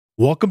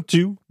Welcome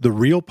to the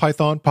Real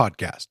Python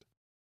Podcast.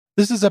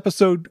 This is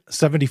episode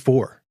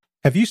 74.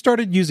 Have you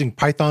started using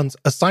Python's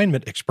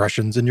assignment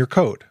expressions in your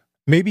code?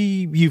 Maybe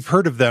you've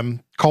heard of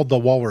them called the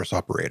walrus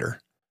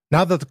operator.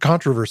 Now that the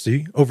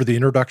controversy over the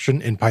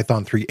introduction in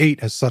Python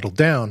 3.8 has settled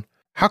down,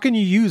 how can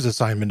you use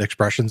assignment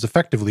expressions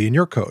effectively in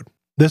your code?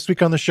 This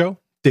week on the show,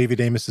 David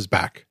Amos is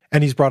back,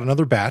 and he's brought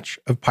another batch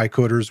of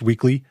PyCoder's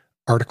weekly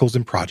articles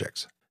and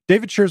projects.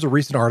 David shares a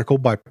recent article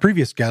by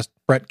previous guest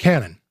Brett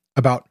Cannon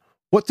about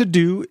what to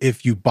do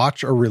if you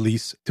botch a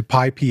release to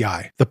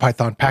PyPI, the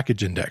Python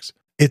package index.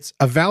 It's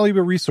a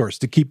valuable resource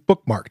to keep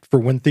bookmarked for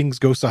when things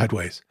go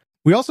sideways.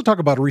 We also talk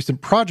about a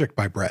recent project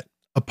by Brett,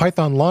 a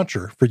Python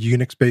launcher for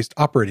Unix-based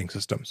operating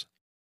systems.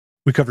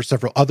 We cover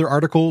several other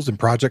articles and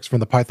projects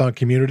from the Python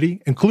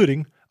community,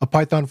 including a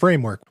Python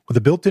framework with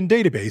a built-in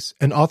database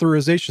and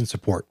authorization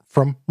support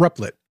from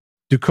Replit.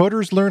 Do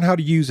coders learn how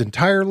to use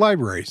entire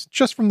libraries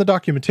just from the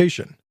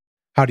documentation?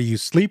 How to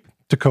use Sleep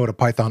to code a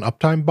Python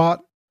uptime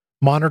bot?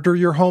 Monitor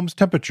your home's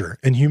temperature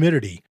and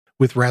humidity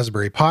with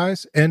Raspberry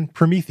Pis and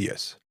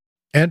Prometheus.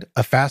 And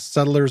a fast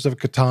Settlers of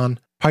Catan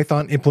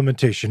Python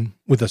implementation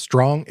with a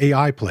strong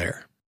AI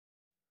player.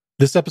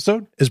 This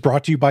episode is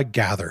brought to you by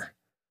Gather,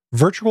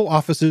 virtual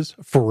offices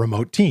for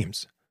remote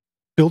teams.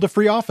 Build a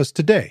free office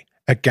today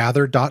at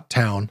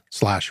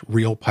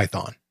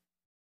gather.town/realpython.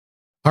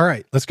 All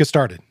right, let's get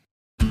started.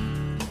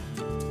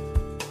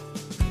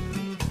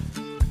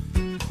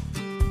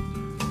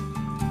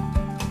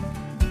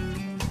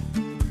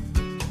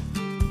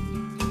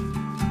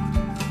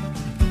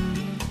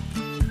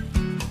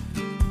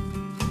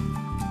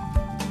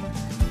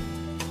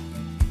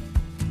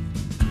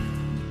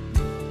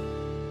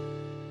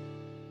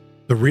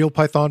 The Real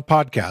Python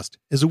Podcast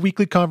is a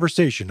weekly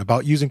conversation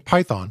about using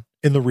Python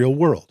in the real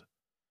world.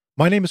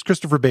 My name is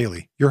Christopher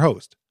Bailey, your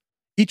host.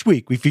 Each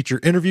week, we feature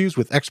interviews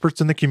with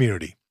experts in the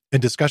community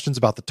and discussions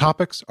about the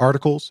topics,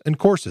 articles, and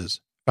courses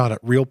found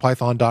at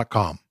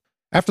realpython.com.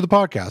 After the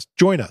podcast,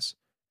 join us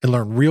and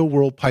learn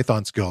real-world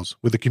Python skills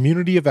with a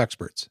community of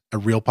experts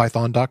at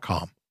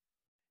realpython.com.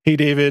 Hey,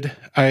 David,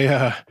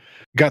 I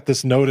got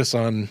this notice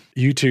on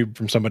YouTube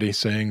from somebody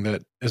saying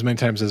that as many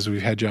times as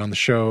we've had you on the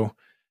show,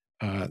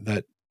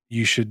 that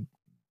you should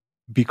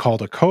be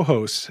called a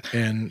co-host,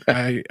 and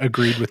I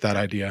agreed with that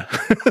idea.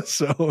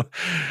 So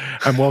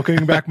I'm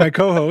welcoming back my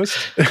co-host.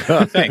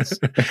 Oh, thanks.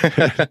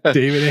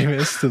 David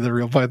Amos to the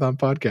Real Python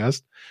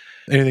Podcast.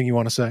 Anything you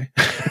want to say?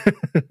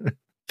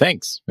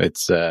 Thanks.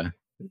 It's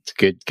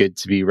good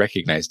to be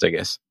recognized, I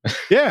guess.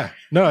 Yeah.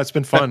 No, it's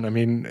been fun. I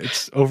mean,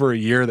 it's over a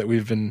year that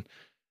we've been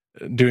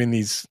doing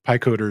these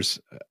PyCoders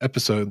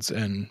episodes,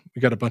 and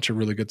we got a bunch of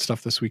really good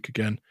stuff this week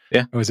again.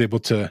 Yeah. I was able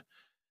to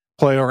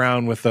play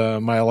around with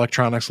my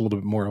electronics a little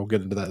bit more. We'll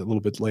get into that a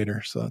little bit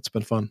later. So that's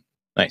been fun.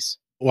 Nice.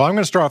 Well, I'm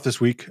going to start off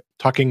this week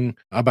talking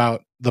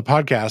about the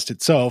podcast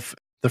itself.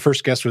 The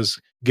first guest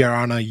was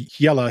Garana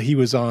Yella. He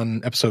was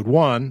on episode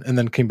 1 and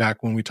then came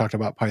back when we talked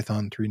about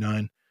Python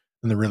 3.9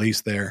 and the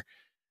release there.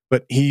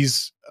 But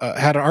he's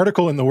had an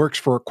article in the works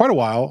for quite a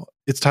while.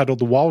 It's titled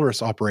The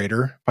Walrus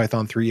Operator,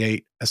 Python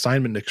 3.8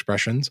 Assignment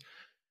Expressions.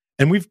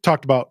 And we've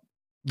talked about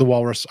the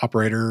Walrus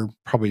Operator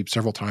probably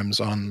several times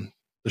on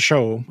the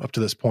show up to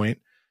this point.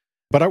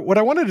 But what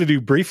I wanted to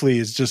do briefly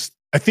is just,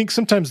 I think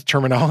sometimes the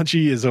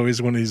terminology is always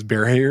one of these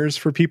barriers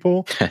for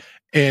people.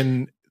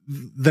 And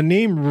the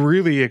name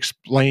really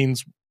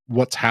explains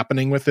what's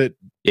happening with it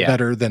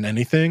better than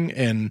anything.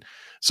 And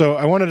so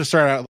I wanted to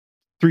start out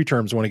 3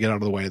 terms I want to get out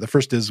of the way. The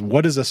first is,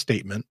 what is a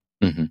statement?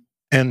 Mm-hmm.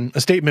 And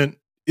a statement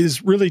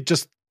is really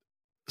just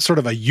sort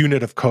of a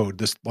unit of code,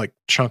 this like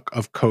chunk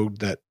of code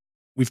that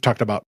we've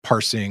talked about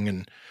parsing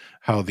and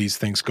how these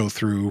things go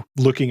through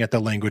looking at the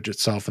language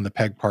itself and the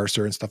peg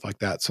parser and stuff like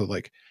that. So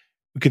like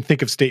we can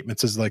think of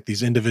statements as like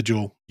these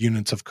individual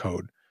units of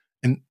code.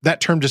 And that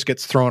term just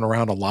gets thrown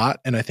around a lot.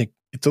 And I think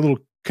it's a little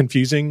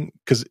confusing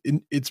because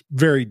it's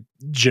very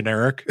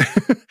generic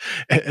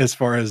as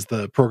far as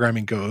the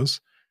programming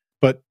goes.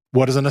 But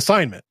what is an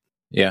assignment?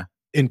 Yeah.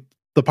 In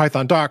the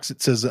Python docs,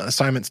 it says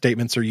assignment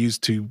statements are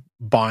used to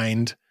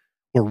bind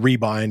or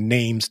rebind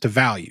names to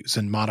values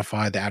and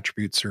modify the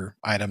attributes or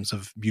items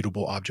of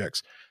mutable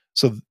objects.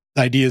 So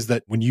the idea is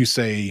that when you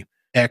say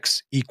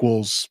x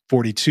equals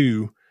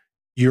 42,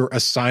 you're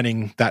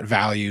assigning that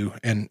value,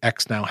 and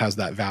x now has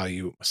that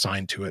value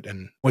assigned to it.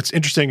 And what's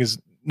interesting is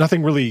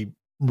nothing really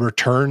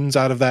returns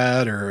out of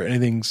that or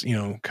anything's,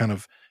 kind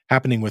of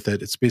happening with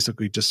it. It's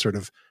basically just sort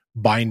of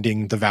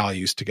binding the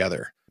values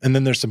together. And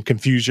then there's some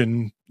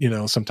confusion,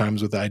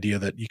 sometimes with the idea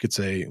that you could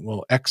say,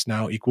 well, x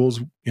now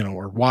equals,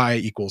 or y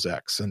equals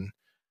x. And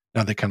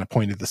now they kind of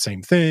pointed the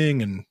same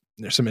thing. And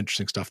there's some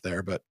interesting stuff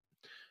there. But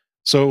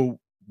so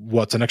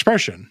what's an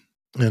expression?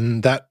 In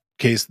that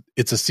case,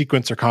 it's a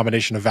sequence or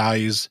combination of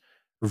values,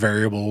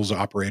 variables,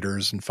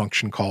 operators, and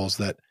function calls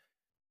that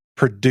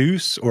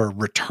produce or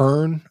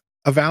return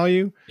a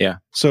value. Yeah.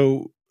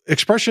 So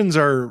expressions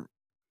are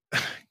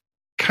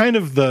kind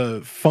of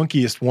the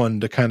funkiest one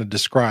to kind of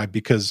describe,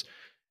 because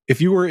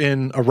if you were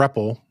in a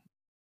REPL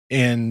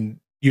and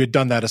you had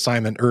done that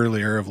assignment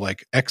earlier of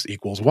like x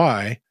equals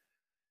y,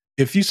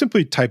 if you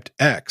simply typed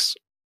X,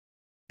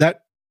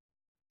 that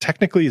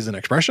technically is an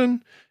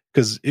expression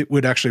because it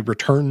would actually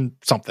return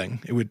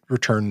something. It would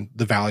return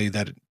the value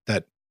that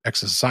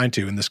X is assigned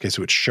to. In this case,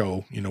 it would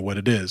show, what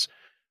it is.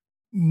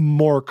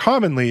 More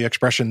commonly,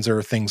 expressions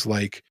are things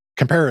like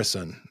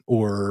comparison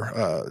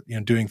or,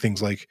 doing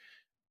things like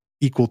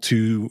equal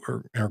to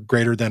or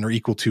greater than or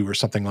equal to or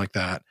something like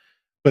that.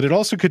 But it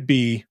also could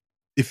be,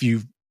 if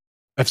you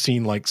have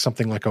seen like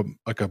something like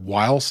a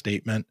while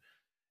statement,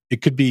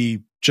 it could be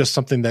just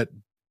something that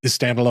is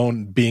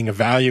standalone being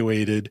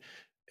evaluated,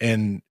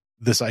 and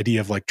this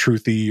idea of like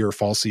truthy or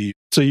falsy.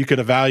 So you could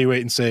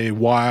evaluate and say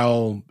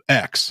while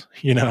X,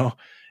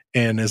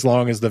 and as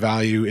long as the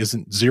value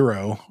isn't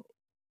 0,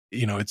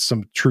 it's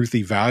some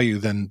truthy value,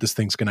 then this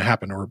thing's going to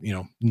happen, or,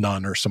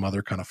 none or some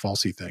other kind of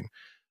falsy thing.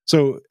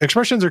 So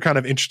expressions are kind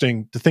of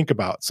interesting to think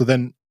about. So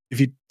then if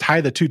you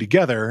tie the two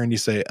together and you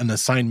say an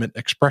assignment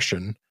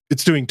expression,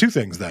 it's doing two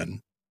things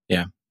then.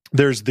 Yeah.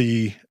 There's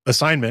the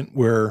assignment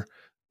where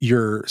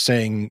you're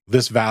saying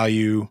this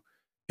value,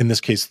 in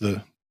this case,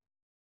 the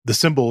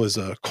symbol is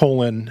a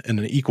colon and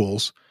an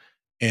equals,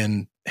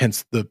 and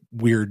hence the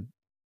weird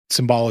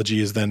symbology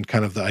is then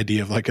kind of the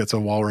idea of like it's a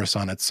walrus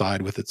on its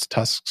side with its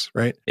tusks,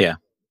 right? Yeah.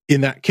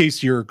 In that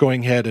case, you're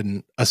going ahead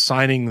and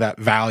assigning that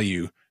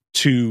value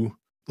to,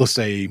 let's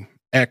say,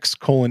 X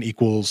colon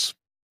equals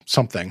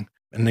something.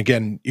 And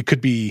again, it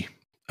could be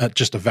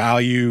just a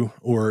value,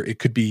 or it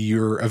could be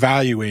you're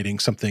evaluating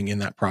something in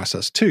that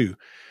process too.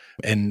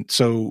 And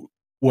so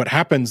what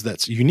happens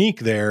that's unique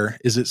there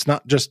is it's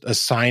not just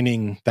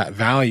assigning that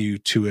value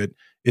to it,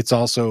 it's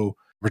also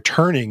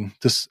returning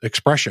this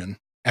expression.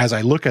 As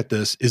I look at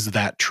this, is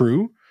that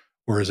true,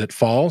 or is it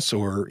false,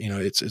 or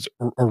it's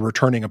or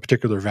returning a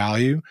particular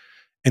value?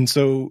 And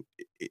so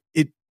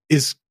it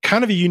is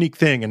kind of a unique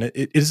thing, and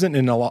it isn't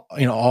in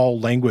all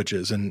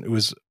languages, and it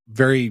was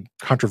very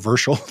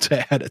controversial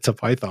to add it to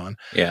Python.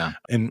 Yeah,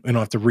 and we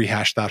don't have to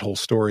rehash that whole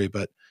story,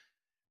 but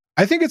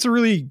I think it's a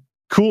really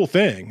cool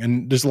thing,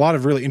 and there's a lot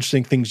of really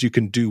interesting things you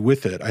can do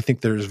with it. I think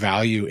there's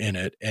value in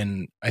it,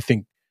 and I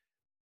think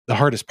the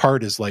hardest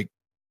part is like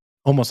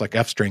almost like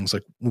F strings,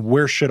 like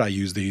where should I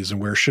use these and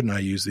where shouldn't I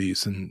use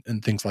these,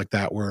 and things like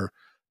that, where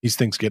these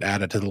things get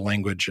added to the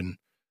language, and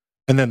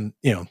then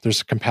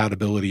there's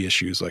compatibility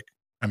issues. Like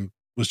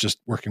was just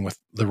working with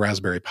the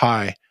Raspberry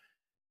Pi,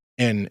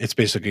 and it's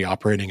basically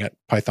operating at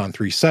Python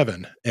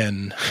 3.7,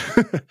 and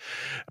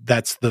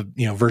that's the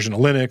version of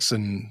Linux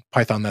and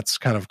Python that's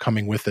kind of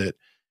coming with it.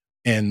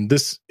 And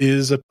this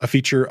is a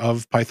feature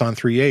of Python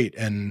 3.8,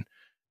 and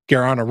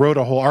Garana wrote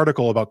a whole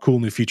article about cool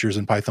new features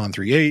in Python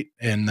 3.8,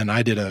 and then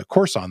I did a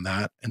course on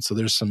that. And so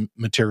there's some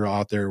material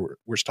out there where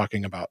we're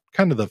talking about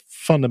kind of the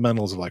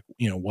fundamentals of like,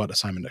 what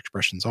assignment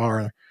expressions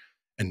are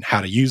and how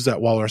to use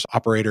that walrus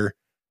operator.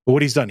 But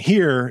what he's done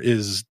here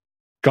is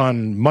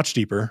gone much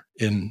deeper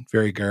in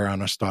very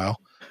Garana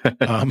style,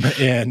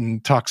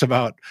 and talks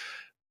about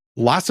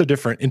lots of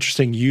different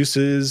interesting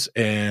uses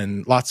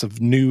and lots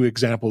of new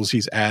examples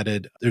he's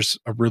added. There's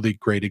a really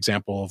great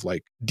example of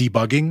like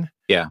debugging.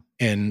 Yeah.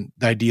 And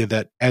the idea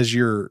that as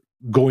you're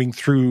going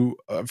through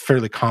a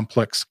fairly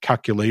complex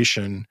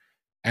calculation,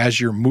 as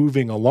you're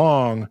moving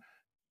along,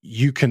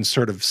 you can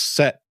sort of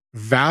set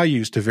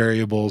values to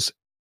variables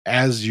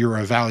as you're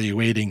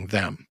evaluating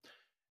them.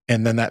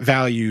 And then that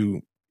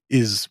value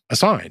is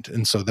assigned.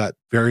 And so that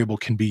variable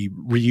can be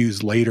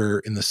reused later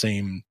in the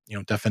same,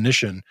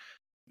 definition.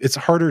 It's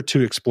harder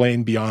to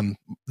explain beyond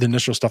the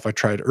initial stuff I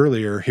tried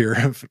earlier here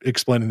of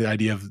explaining the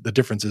idea of the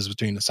differences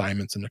between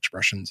assignments and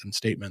expressions and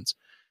statements.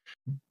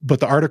 But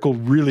the article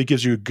really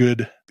gives you a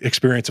good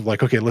experience of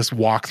like, okay, let's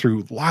walk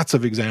through lots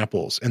of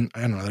examples. And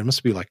I don't know, there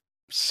must be like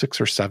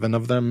 6 or 7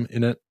 of them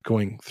in it,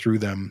 going through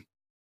them.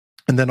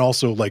 And then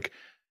also like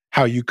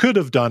how you could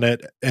have done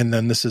it. And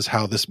then this is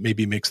how this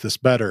maybe makes this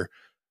better.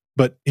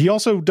 But he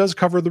also does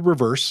cover the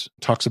reverse,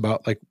 talks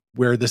about like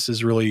where this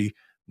is really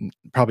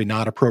probably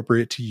not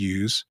appropriate to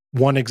use.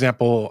 One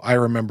example I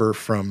remember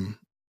from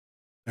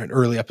an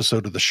early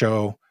episode of the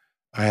show,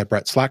 I had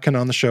Brett Slatkin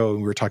on the show, and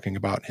we were talking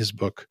about his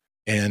book,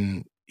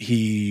 and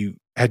he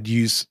had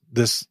used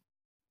this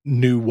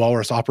new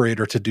walrus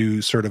operator to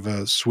do sort of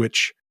a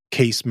switch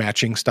case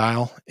matching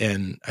style.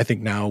 And I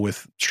think now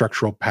with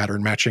structural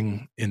pattern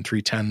matching in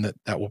 3.10,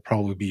 that will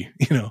probably be,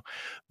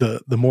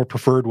 the more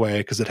preferred way,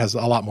 because it has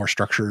a lot more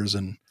structures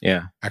and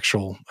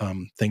actual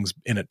things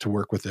in it to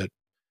work with it.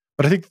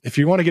 But I think if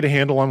you want to get a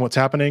handle on what's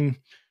happening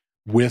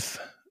with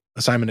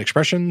assignment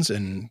expressions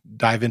and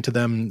dive into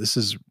them, this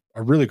is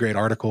a really great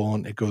article,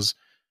 and it goes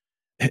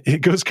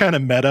kind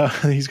of meta.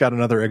 He's got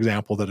another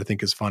example that I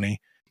think is funny.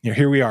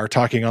 Here we are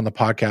talking on the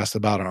podcast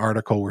about an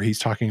article where he's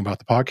talking about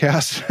the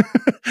podcast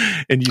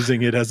and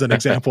using it as an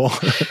example.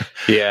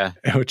 Yeah.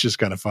 Which is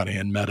kind of funny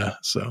and meta.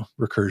 So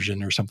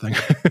recursion or something.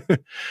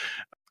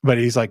 But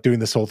he's like doing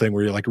this whole thing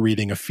where you're like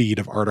reading a feed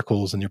of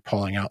articles and you're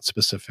pulling out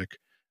specific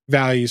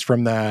values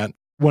from that.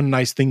 One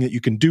nice thing that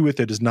you can do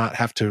with it is not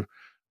have to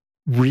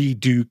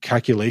redo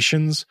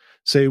calculations,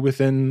 say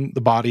within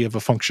the body of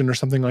a function or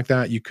something like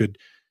that.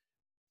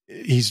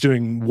 He's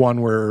doing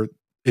one where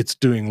it's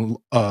doing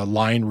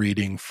line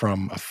reading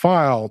from a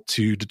file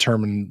to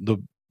determine the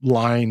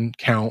line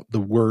count, the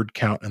word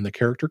count, and the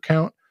character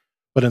count.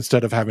 But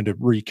instead of having to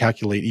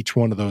recalculate each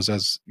one of those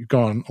as you've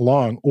gone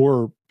along,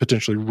 or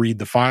potentially read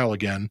the file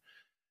again,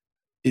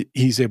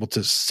 he's able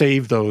to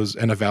save those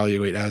and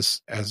evaluate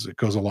as it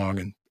goes along.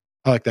 And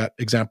I like that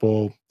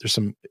example. There's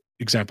some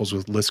examples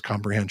with list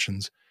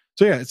comprehensions.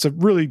 So yeah, it's a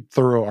really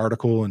thorough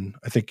article, and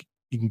I think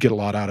you can get a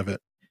lot out of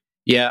it.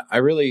 Yeah, I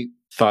really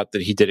thought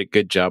that he did a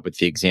good job with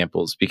the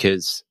examples,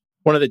 because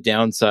one of the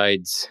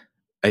downsides,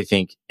 I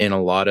think, in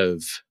a lot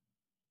of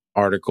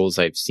articles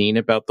I've seen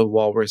about the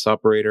walrus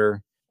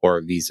operator,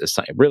 or these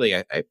really,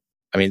 I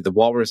mean, the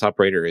walrus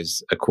operator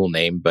is a cool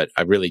name, but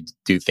I really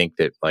do think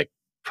that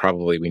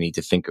probably we need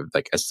to think of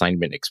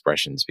assignment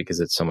expressions, because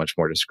it's so much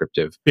more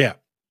descriptive. Yeah.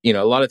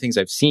 A lot of things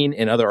I've seen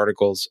in other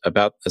articles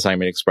about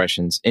assignment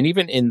expressions, and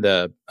even in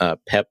the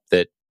PEP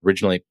that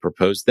originally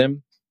proposed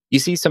them, you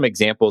see some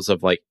examples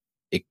of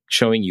it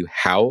showing you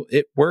how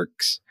it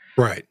works.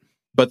 Right.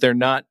 But they're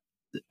not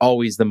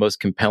always the most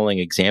compelling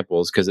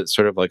examples, because it's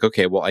sort of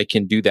okay, well, I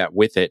can do that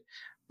with it,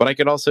 but I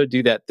could also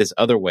do that this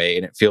other way,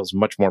 and it feels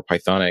much more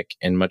Pythonic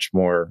and much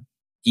more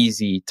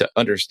easy to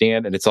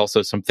understand. And it's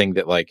also something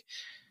that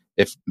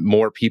if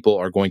more people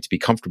are going to be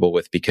comfortable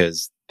with,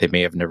 because they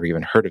may have never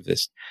even heard of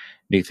this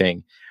new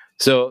thing.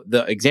 So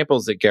the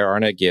examples that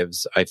Garana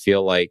gives, I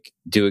feel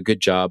do a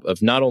good job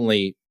of not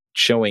only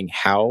showing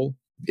how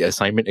the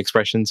assignment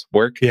expressions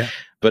work,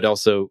 but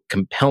also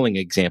compelling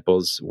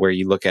examples where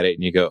you look at it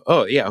and you go,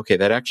 oh yeah, okay,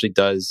 that actually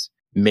does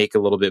make a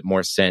little bit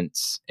more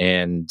sense.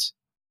 And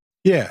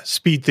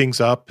speed things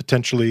up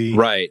potentially.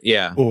 Right.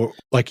 Yeah. Or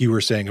like you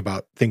were saying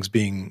about things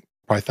being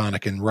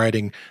Pythonic and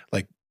writing,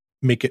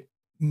 make it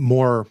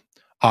more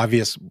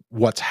obvious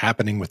what's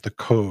happening with the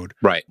code.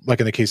 Right. Like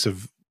in the case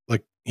of,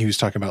 he was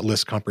talking about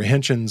list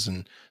comprehensions,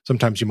 and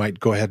sometimes you might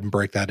go ahead and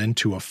break that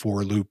into a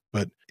for loop.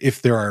 But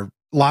if there are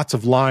lots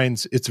of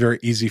lines, it's very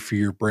easy for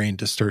your brain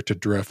to start to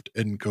drift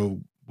and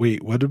go,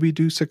 wait, what did we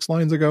do 6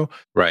 lines ago?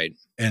 Right.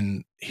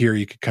 And here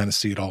you could kind of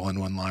see it all in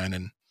one line.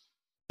 And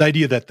the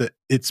idea that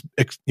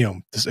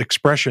this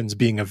expressions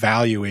being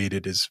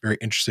evaluated is very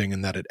interesting,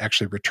 in that it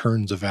actually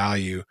returns a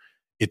value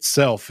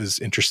itself is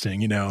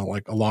interesting,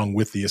 along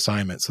with the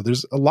assignment. So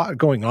there's a lot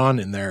going on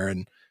in there.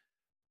 And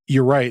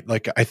you're right.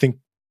 I think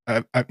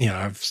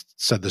I've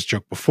said this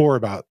joke before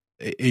about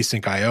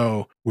async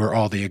IO, where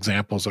all the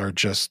examples are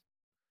just,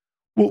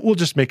 we'll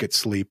just make it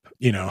sleep,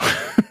 so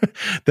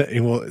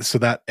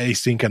that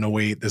async and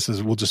await,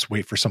 we'll just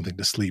wait for something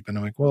to sleep. And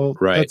I'm like, well,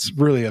 That's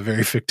really a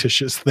very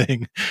fictitious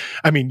thing.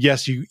 I mean,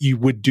 yes, you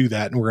would do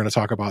that, and we're going to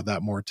talk about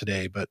that more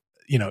today. But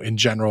in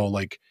general,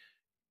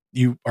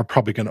 you are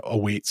probably going to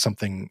await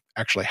something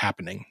actually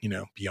happening,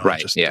 beyond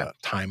just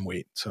time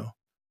wait. So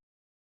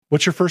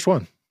what's your first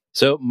one?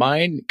 So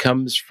mine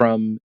comes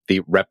from the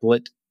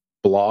Replit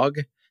blog.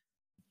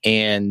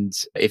 And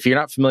if you're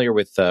not familiar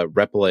with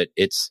Replit,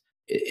 it's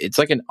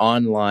like an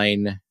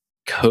online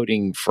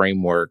coding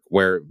framework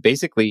where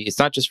basically it's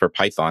not just for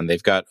Python.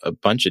 They've got a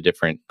bunch of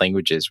different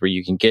languages where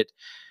you can get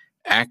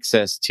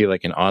access to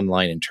an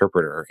online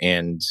interpreter.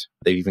 And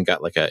they've even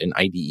got an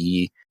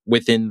IDE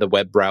within the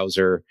web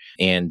browser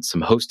and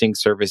some hosting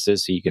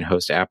services, so you can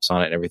host apps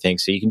on it and everything.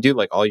 So you can do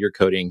all your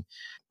coding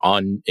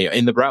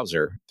in the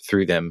browser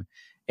through them.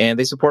 And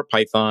they support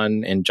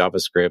Python and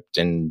JavaScript,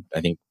 and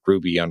I think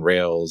Ruby on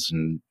Rails,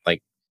 and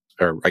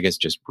or I guess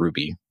just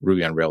Ruby.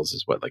 Ruby on Rails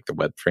is what the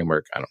web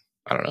framework. I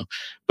don't know,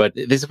 but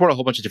they support a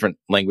whole bunch of different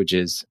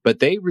languages. But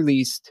they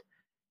released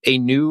a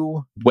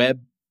new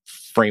web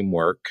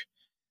framework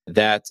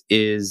that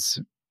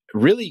is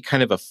really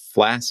kind of a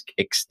Flask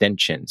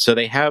extension. So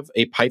they have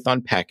a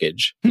Python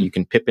package. You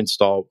can pip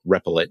install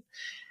Replit,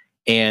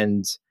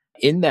 and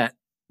in that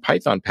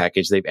Python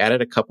package, they've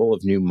added a couple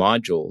of new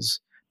modules.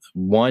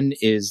 One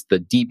is the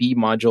DB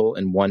module,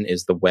 and one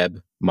is the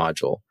web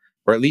module.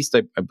 Or at least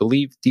I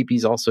believe DB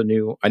is also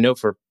new. I know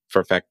for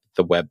a fact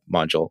the web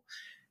module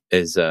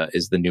is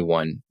the new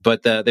one.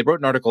 But they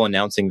wrote an article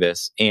announcing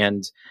this.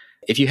 And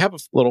if you have a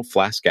little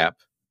Flask app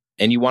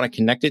and you want to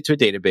connect it to a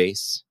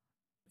database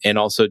and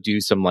also do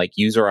some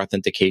user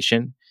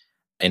authentication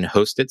and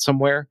host it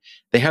somewhere,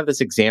 they have this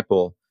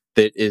example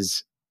that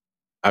is,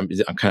 I'm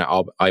kind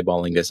of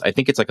eyeballing this. I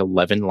think it's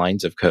 11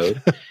 lines of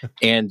code,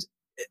 and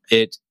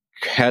it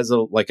has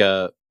a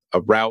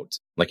route,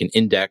 an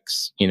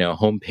index,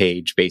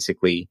 homepage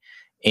basically,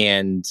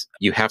 and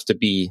you have to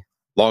be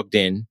logged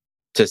in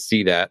to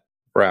see that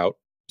route.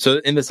 So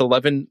in this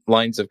 11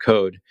 lines of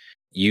code,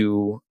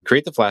 you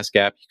create the Flask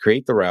app, you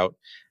create the route,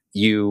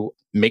 you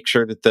make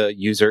sure that the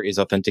user is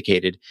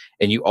authenticated,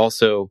 and you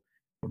also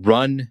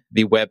run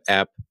the web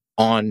app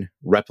on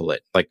Replit,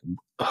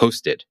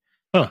 hosted.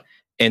 Huh.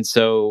 And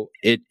so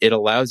it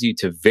allows you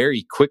to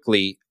very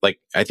quickly,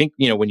 I think,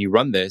 when you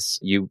run this,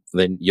 you'll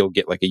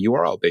get a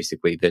URL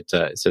basically that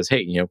says,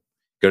 hey,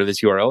 go to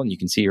this URL and you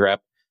can see your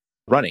app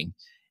running.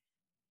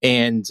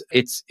 And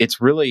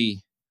it's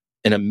really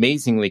an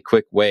amazingly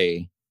quick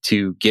way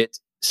to get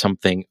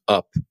something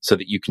up so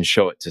that you can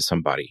show it to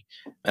somebody.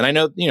 And I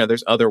know,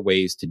 there's other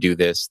ways to do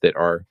this that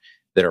are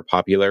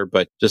popular,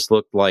 but just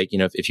looked like,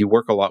 if you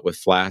work a lot with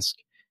Flask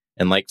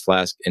and like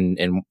Flask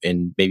and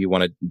maybe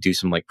want to do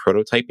some like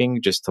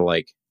prototyping just to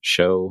like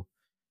show,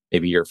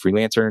 maybe you're a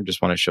freelancer and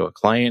just want to show a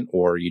client,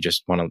 or you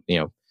just want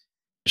to,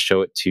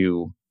 show it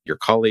to your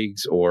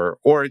colleagues, or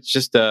it's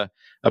just a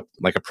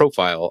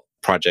profile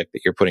project that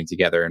you're putting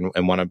together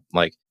and want to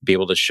like be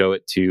able to show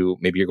it to,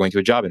 maybe you're going to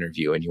a job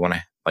interview and you want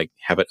to like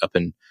have it up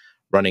and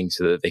running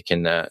so that they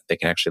can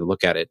actually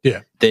look at it.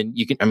 Yeah. Then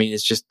you can,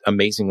 it's just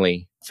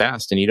amazingly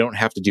fast, and you don't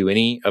have to do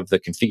any of the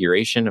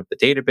configuration of the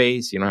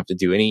database. You don't have to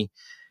do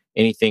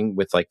anything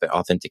with like the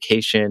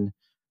authentication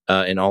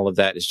and all of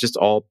that. It's just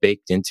all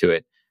baked into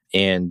it.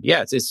 And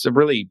yeah, it's a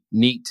really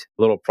neat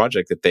little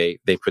project that they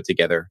put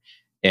together.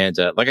 And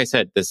like I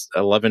said, this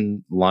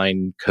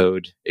 11-line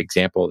code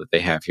example that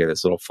they have here,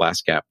 this little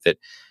Flask app that,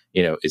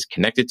 is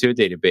connected to a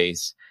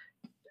database,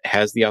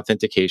 has the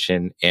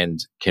authentication,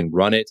 and can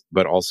run it,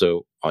 but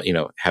also,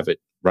 have it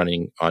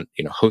running on,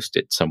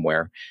 hosted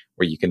somewhere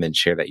where you can then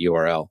share that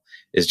URL,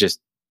 is just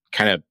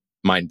kind of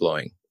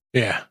mind-blowing.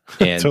 Yeah.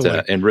 And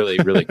totally. And really,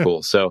 really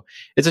cool. So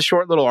it's a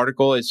short little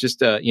article. It's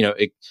just,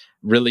 it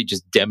really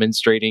just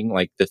demonstrating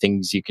like the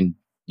things you can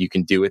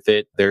do with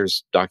it.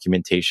 There's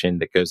documentation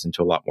that goes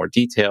into a lot more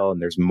detail,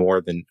 and there's more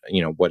than,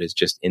 what is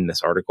just in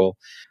this article.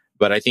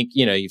 But I think,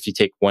 if you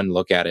take one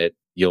look at it,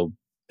 you'll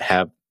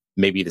have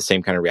maybe the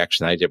same kind of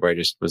reaction I did, where I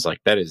just was like,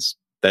 that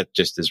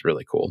just is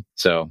really cool.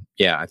 So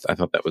yeah, I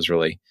thought that was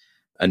really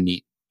a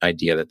neat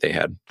idea that they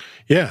had.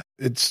 Yeah.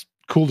 It's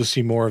cool to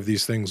see more of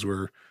these things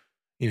where,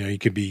 you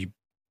could be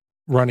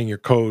running your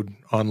code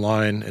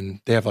online and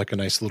they have like a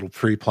nice little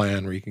free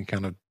plan where you can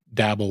kind of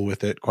dabble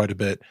with it quite a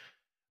bit.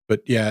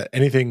 But yeah,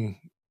 anything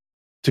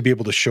to be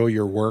able to show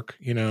your work,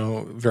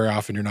 very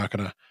often you're not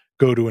going to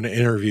go to an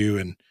interview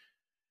and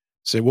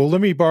say, well, let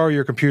me borrow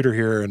your computer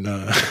here and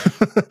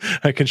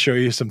I can show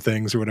you some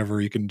things or whatever.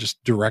 You can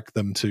just direct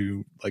them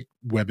to like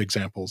web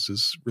examples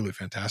is really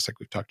fantastic.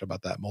 We've talked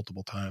about that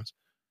multiple times.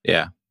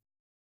 Yeah.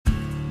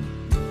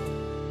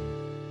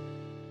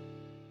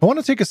 I want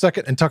to take a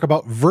second and talk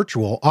about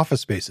virtual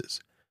office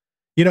spaces.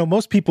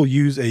 Most people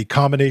use a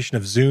combination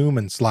of Zoom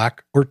and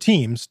Slack or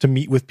Teams to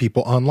meet with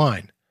people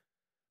online.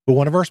 But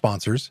one of our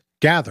sponsors,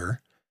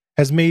 Gather,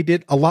 has made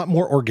it a lot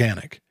more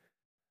organic.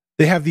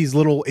 They have these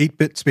little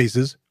 8-bit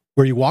spaces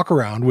where you walk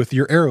around with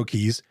your arrow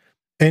keys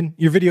and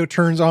your video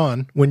turns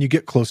on when you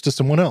get close to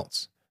someone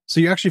else. So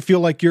you actually feel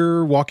like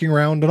you're walking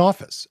around an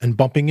office and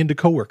bumping into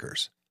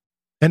coworkers.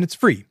 And it's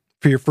free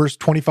for your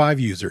first 25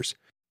 users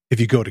if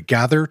you go to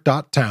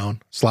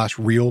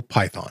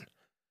gather.town/realpython.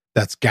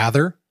 That's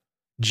gather,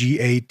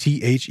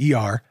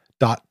 GATHER.town,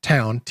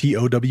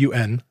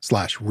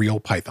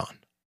 TOWN/realpython.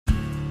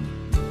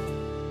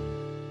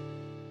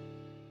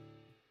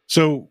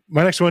 So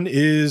my next one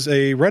is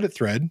a Reddit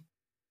thread,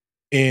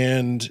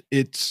 and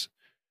it's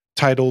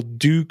titled,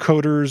 "Do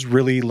Coders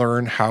Really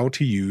Learn How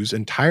to Use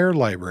Entire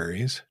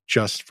Libraries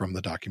Just from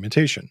the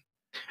Documentation?"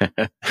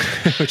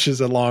 Which is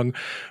a long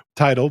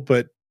title,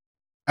 but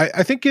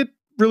I think it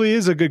really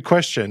is a good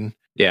question.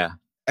 Yeah.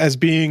 As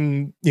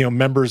being,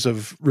 members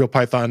of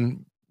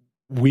RealPython,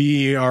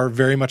 we are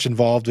very much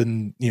involved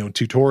in,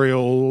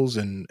 tutorials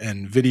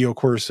and video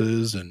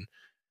courses, and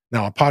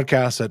now a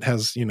podcast that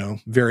has,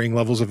 varying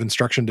levels of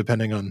instruction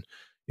depending on,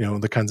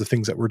 the kinds of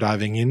things that we're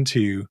diving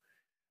into.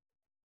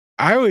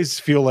 I always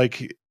feel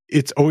like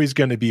it's always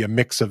going to be a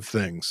mix of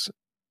things.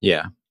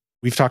 Yeah.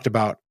 We've talked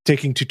about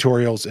taking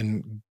tutorials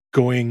and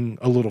going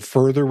a little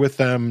further with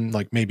them,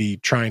 like maybe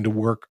trying to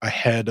work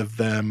ahead of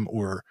them,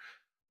 or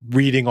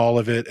reading all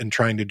of it and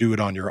trying to do it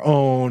on your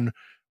own,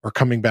 or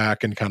coming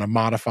back and kind of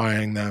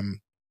modifying them.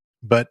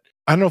 But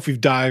I don't know if we've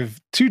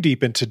dived too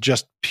deep into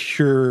just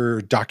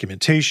pure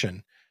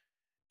documentation.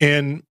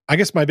 And I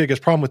guess my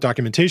biggest problem with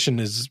documentation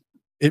is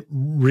it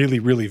really,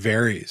 really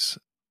varies.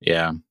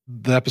 Yeah.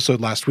 The episode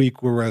last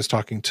week where I was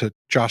talking to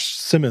Josh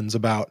Simmons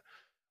about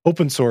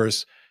open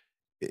source,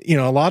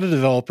 a lot of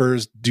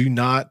developers do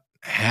not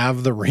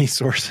have the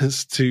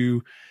resources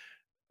to,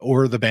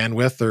 or the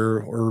bandwidth,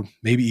 or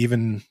maybe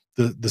even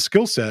the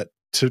skill set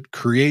to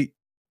create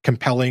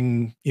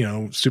compelling,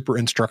 super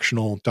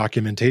instructional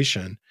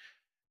documentation.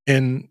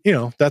 And,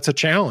 that's a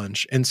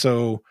challenge. And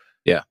so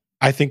yeah,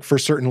 I think for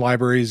certain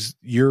libraries,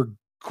 you're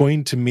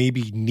going to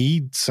maybe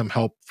need some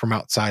help from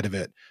outside of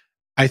it.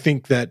 I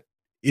think that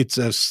it's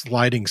a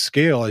sliding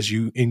scale as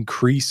you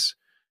increase,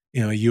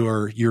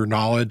 your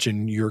knowledge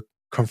and your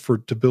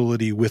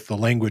comfortability with the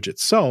language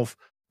itself.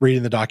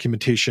 Reading the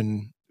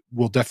documentation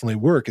will definitely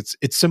work.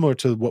 It's similar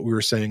to what we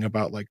were saying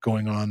about like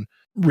going on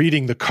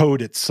reading the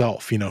code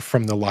itself,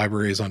 from the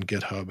libraries on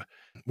GitHub,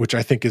 which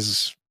I think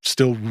is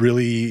still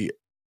really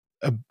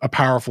a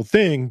powerful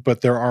thing.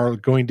 But there are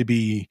going to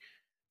be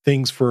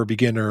things for a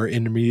beginner or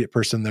intermediate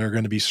person that are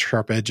going to be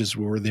sharp edges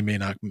where they may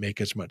not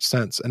make as much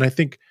sense. And I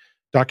think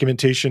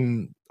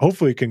documentation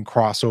hopefully can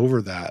cross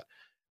over that.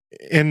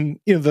 And,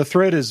 the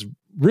thread is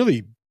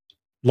really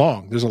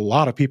long. There's a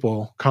lot of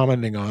people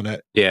commenting on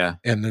it, Yeah.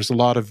 and there's a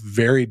lot of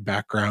varied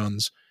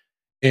backgrounds.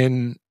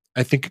 And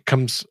I think it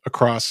comes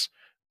across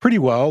pretty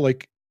well.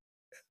 Like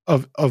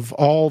of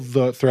all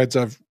the threads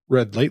I've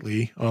read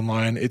lately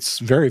online, it's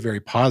very, very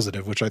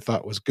positive, which I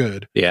thought was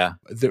good. Yeah.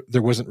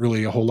 There wasn't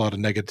really a whole lot of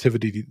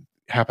negativity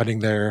happening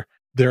there.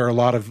 There are a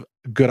lot of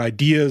good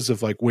ideas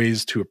of like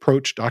ways to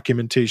approach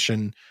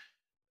documentation.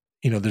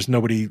 There's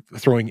nobody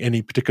throwing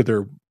any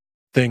particular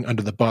thing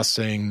under the bus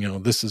saying,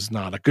 this is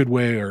not a good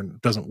way or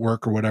doesn't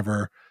work or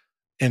whatever.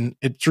 And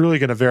it's really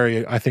going to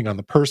vary, I think, on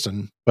the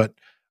person. But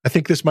I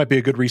think this might be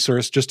a good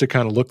resource just to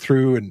kind of look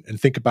through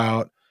and think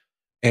about.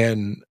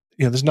 And,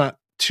 there's not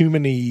too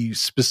many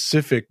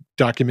specific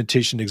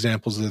documentation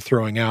examples that they're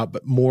throwing out,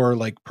 but more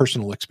like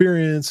personal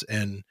experience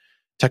and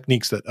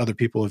techniques that other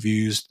people have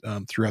used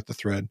throughout the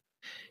thread.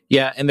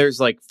 Yeah. And there's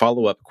like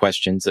follow-up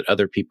questions that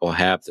other people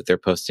have that they're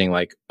posting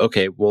like,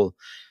 okay, well,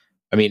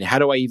 I mean, how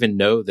do I even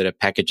know that a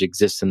package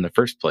exists in the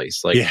first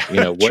place? Like,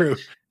 Yeah, what? true.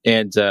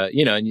 And,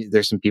 and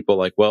there's some people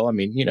like, well, I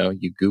mean,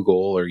 you Google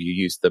or you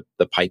use the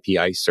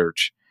PyPI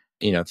search,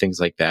 things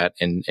like that.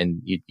 And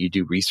you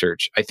do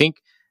research. I think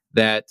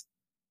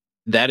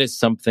that is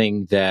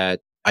something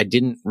that I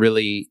didn't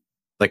really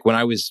like when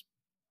I was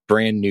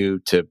brand new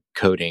to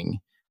coding.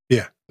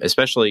 Yeah.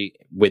 Especially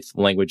with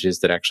languages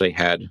that actually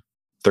had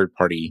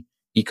third-party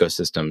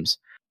ecosystems,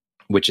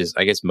 which is,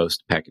 I guess,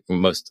 most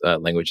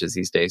languages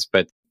these days.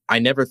 But I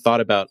never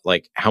thought about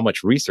like how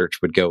much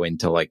research would go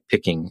into like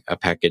picking a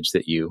package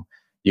that you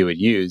would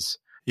use.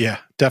 Yeah,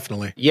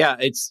 definitely. Yeah,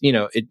 it's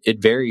it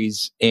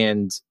varies,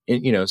 and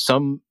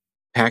some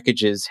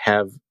packages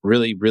have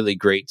really, really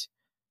great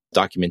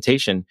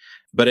documentation,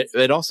 but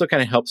it also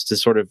kind of helps to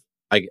sort of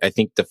I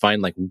think define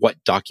like what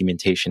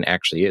documentation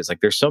actually is. Like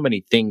there's so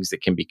many things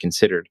that can be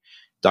considered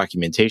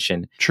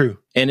documentation. True.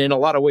 And in a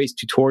lot of ways,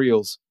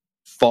 tutorials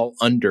fall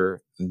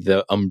under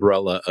the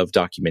umbrella of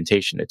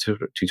documentation. A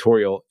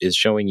tutorial is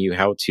showing you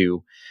how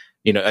to,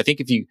 I think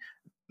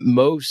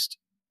most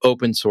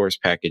open source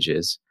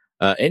packages,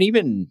 and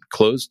even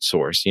closed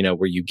source,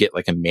 where you get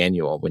like a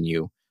manual when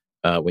you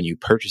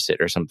purchase it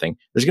or something,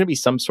 there's going to be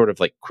some sort of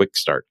like quick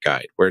start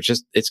guide where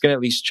it's going to at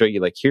least show you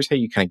like, here's how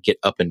you kind of get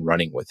up and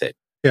running with it.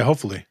 Yeah,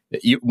 hopefully.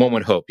 One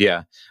would hope,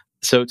 yeah.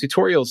 So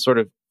tutorials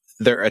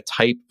they're a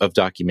type of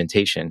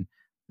documentation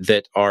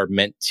that are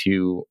meant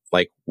to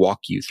like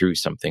walk you through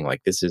something.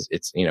 Like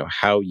it's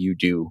how you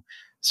do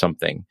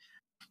something.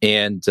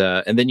 And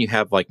then you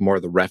have like more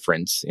of the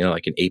reference,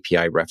 like an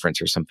API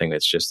reference or something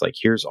that's just like,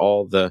 here's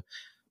all the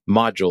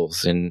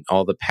modules and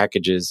all the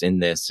packages in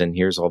this, and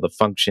here's all the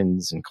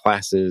functions and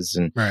classes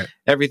and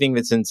everything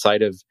that's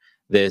inside of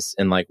this,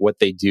 and like what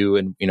they do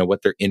and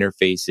what their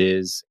interface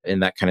is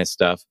and that kind of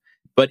stuff.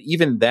 But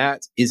even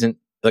that isn't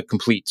the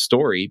complete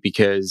story,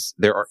 because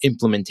there are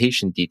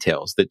implementation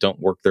details that don't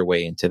work their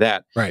way into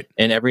that. Right.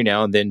 And every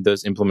now and then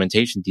those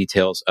implementation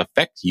details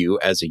affect you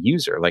as a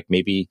user. Like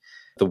maybe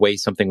the way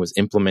something was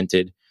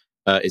implemented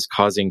is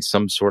causing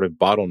some sort of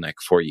bottleneck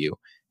for you.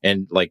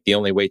 And like the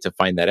only way to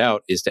find that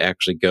out is to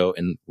actually go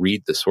and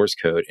read the source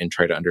code and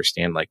try to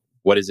understand like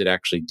what is it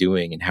actually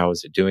doing and how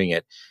is it doing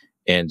it,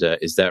 and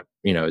is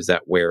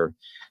that where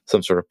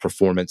some sort of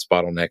performance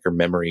bottleneck or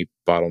memory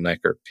bottleneck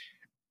or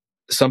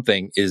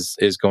something is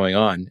going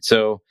on.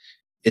 So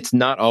it's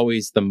not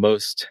always the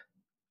most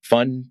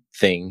fun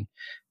thing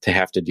to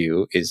have to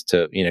do is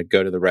to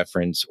go to the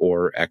reference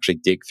or actually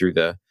dig through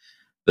the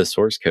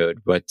source code,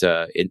 but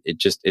it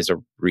just is a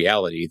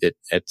reality that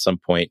at some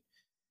point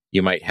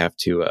you might have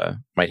to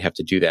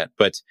do that.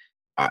 But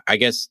I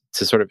guess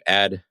to sort of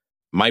add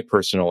my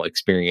personal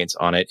experience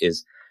on it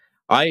is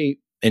I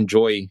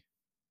enjoy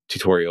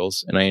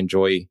tutorials and I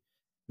enjoy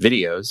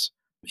videos.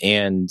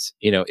 And,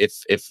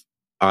 if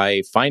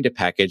I find a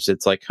package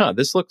that's like,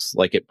 this looks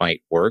like it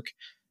might work,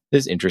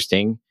 this is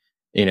interesting.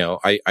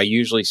 I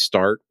usually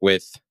start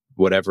with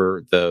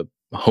whatever the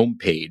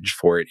homepage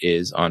for it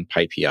is on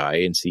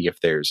PyPI and see if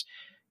there's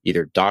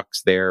either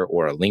docs there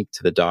or a link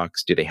to the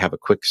docs. Do they have a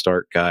quick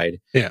start guide?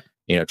 Yeah.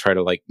 Try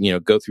to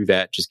go through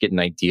that, just get an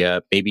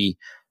idea, maybe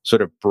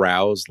sort of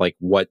browse like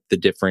what the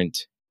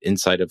different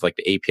inside of like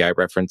the API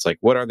reference, like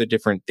what are the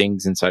different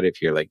things inside of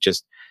here? Like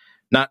just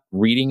not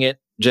reading it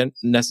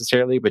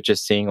necessarily, but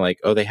just seeing like,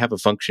 oh, they have a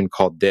function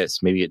called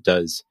this. Maybe it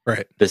does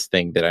this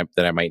thing that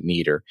I might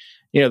need, or,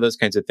 those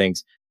kinds of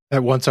things.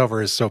 That once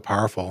over is so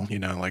powerful,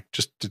 like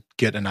just to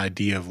get an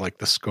idea of like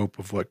the scope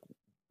of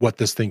what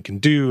this thing can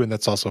do. And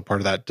that's also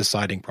part of that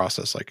deciding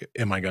process. Like,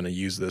 am I going to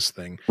use this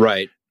thing?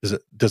 Right.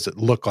 Does it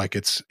look like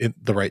it's in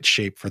the right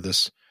shape for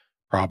this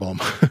problem?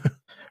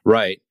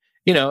 Right.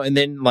 And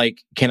then like,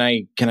 can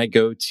I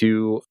go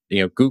to,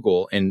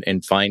 Google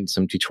and find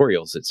some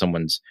tutorials that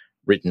someone's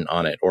written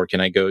on it? Or can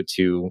I go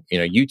to,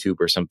 YouTube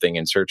or something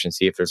and search and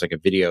see if there's like a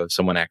video of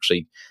someone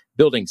actually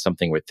building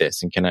something with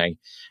this? And can I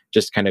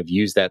just kind of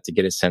use that to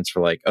get a sense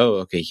for like, oh,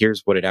 okay,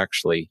 here's what it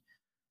actually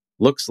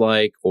looks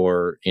like,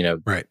 or,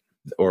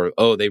 or,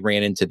 oh, they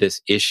ran into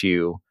this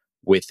issue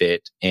with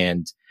it.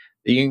 And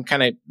you can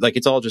kind of like,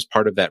 it's all just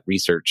part of that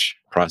research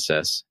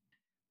process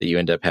that you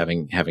end up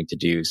having to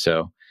do.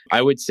 So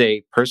I would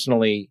say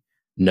personally,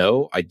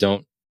 no, I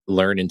don't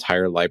learn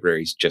entire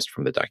libraries just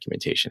from the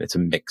documentation. It's a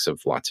mix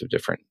of lots of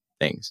different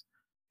things.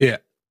 Yeah.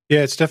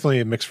 Yeah, it's definitely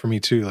a mix for me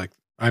too. Like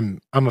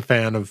I'm a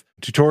fan of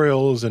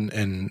tutorials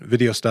and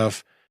video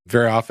stuff.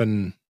 Very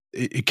often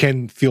it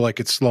can feel like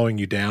it's slowing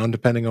you down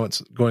depending on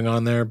what's going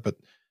on there, but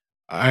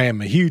I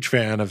am a huge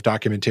fan of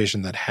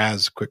documentation that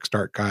has quick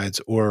start guides,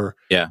 or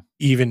Yeah.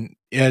 even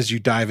as you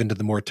dive into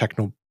the more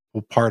technical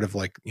part of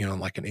like,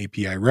 like an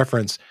API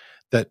reference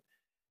that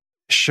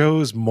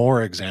shows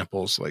more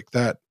examples. Like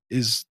that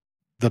is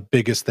the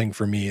biggest thing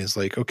for me, is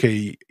like,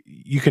 okay,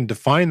 you can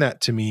define that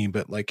to me,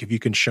 but like if you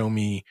can show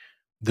me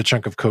the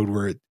chunk of code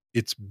where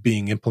it's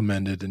being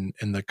implemented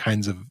and the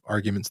kinds of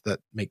arguments that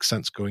make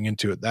sense going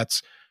into it,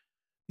 that's,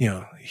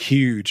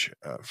 huge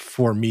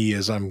for me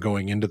as I'm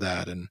going into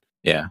that. And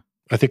Yeah.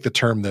 I think the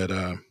term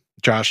that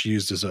Josh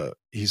used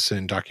he's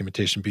in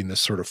documentation being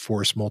this sort of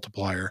force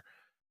multiplier,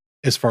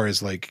 as far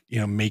as like,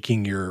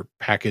 making your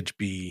package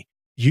be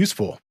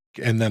useful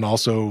and then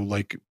also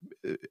like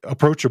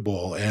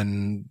approachable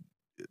and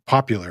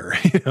popular.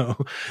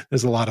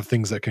 There's a lot of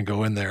things that can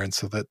go in there. And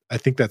so that, I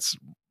think that's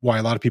why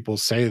a lot of people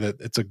say that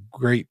it's a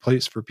great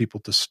place for people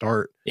to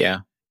start.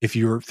 Yeah. If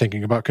you're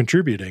thinking about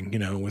contributing,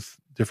 with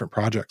different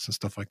projects and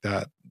stuff like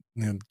that,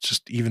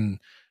 just even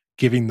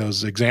giving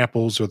those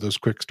examples or those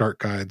quick start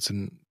guides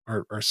and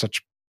are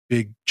such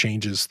big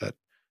changes that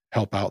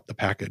help out the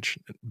package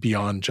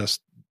beyond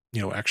just,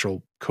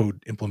 actual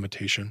code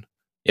implementation.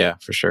 Yeah,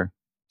 for sure.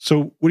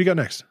 So what do you got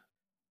next?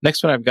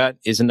 Next one I've got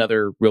is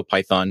another Real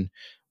Python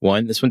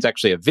one. This one's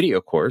actually a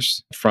video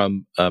course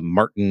from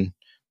Martin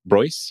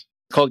Broyce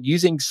called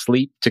Using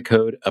Sleep to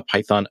Code a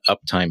Python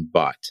Uptime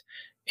Bot.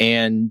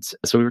 And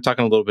so we were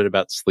talking a little bit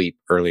about sleep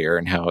earlier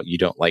and how you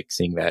don't like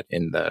seeing that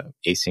in the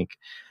async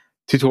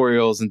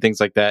tutorials and things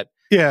like that.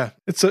 Yeah,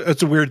 it's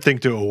a weird thing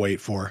to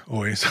await for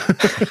always.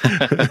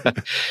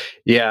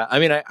 Yeah, I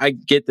mean, I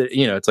get that,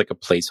 it's like a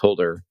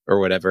placeholder or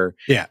whatever.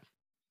 Yeah.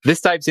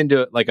 This dives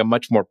into like a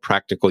much more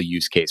practical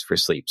use case for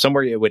sleep,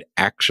 somewhere it would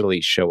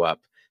actually show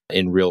up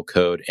in real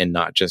code and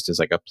not just as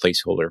like a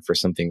placeholder for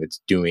something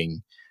that's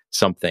doing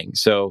something.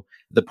 So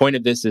the point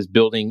of this is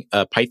building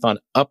a Python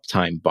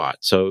uptime bot.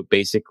 So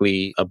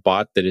basically a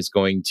bot that is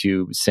going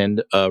to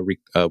send a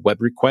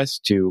web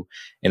request to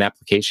an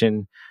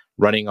application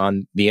running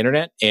on the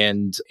internet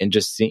and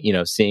just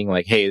seeing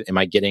like, hey, am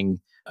I getting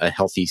a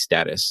healthy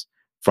status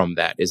from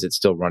that? Is it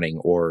still running,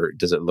 or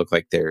does it look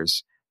like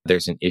there's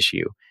an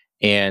issue?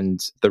 And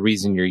the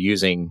reason you're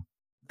using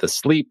the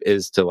sleep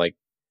is to like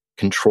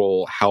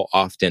control how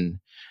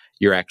often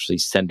you're actually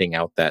sending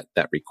out that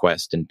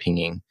request and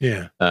pinging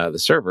the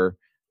server,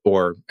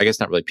 or I guess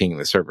not really pinging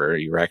the server.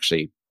 You're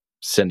actually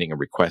sending a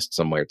request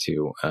somewhere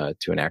to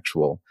an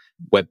actual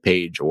web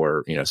page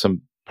or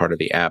some part of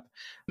the app.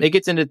 It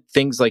gets into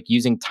things like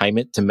using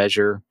timeit to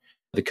measure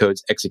the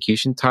code's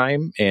execution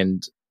time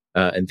and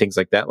things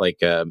like that. Like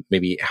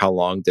maybe how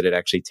long did it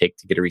actually take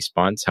to get a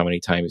response? How many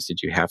times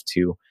did you have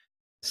to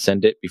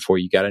send it before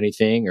you got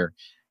anything, or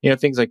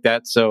things like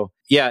that. So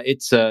yeah,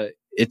 it's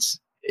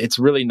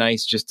really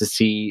nice just to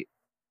see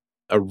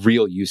a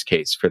real use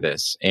case for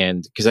this.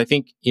 And because I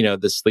think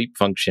the sleep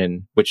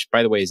function, which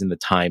by the way is in the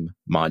time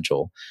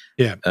module,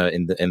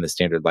 in the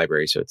standard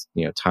library, so it's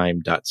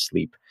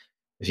time.sleep.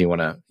 If you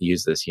want to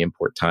use this, you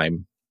import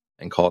time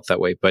and call it that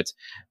way. But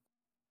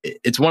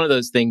it's one of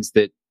those things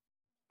that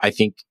I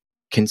think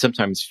can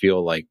sometimes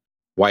feel like,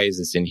 why is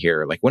this in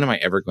here? Like, when am I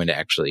ever going to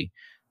actually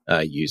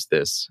use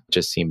this? It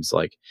just seems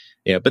like,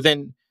 but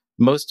then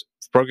most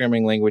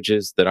programming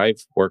languages that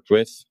I've worked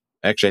with,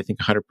 actually, I think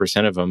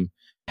 100% of them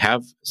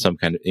have some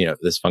kind of,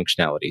 this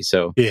functionality.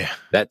 So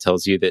that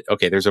tells you that,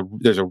 okay, there's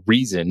a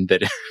reason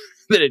that,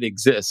 that it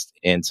exists.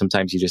 And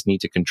sometimes you just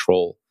need to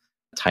control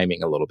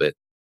timing a little bit.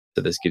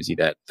 So this gives you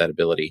that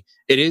ability.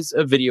 It is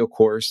a video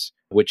course,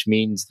 which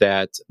means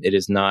that it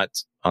is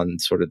not on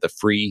sort of the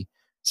free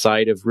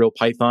side of Real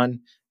Python.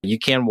 You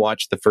can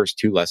watch the first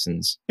 2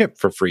 lessons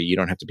for free. You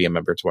don't have to be a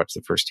member to watch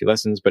the first 2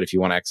 lessons, but if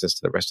you want access to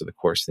the rest of the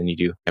course, then you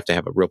do have to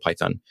have a Real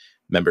Python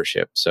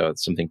membership. So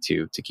it's something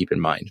to keep in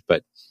mind.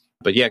 But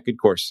yeah,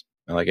 good course.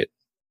 I like it.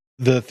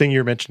 The thing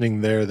you're mentioning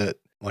there, that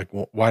like,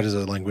 well, why does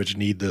a language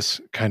need this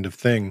kind of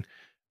thing?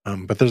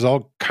 But there's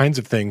all kinds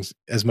of things,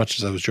 as much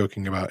as I was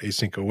joking about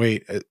async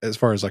await, as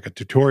far as like a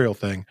tutorial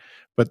thing,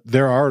 but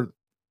there are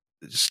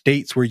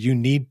states where you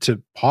need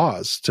to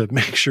pause to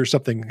make sure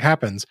something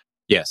happens.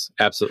 Yes,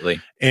 absolutely.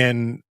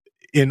 And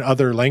in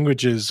other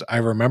languages, I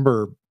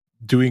remember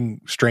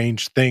doing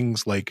strange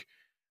things like,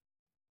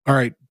 all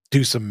right,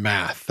 do some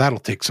math. That'll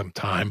take some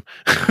time.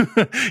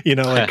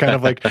 Like kind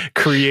of like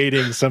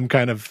creating some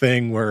kind of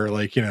thing where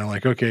like,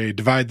 like, okay,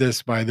 divide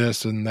this by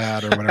this and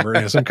that or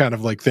whatever, some kind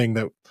of like thing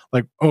that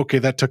like, okay,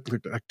 that took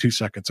like 2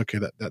 seconds. Okay,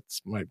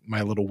 that's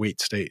my little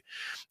wait state.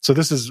 So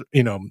this is,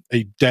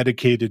 a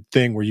dedicated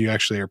thing where you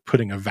actually are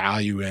putting a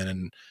value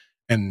in.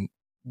 And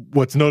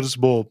what's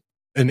noticeable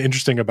and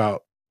interesting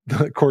about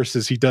the course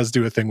is he does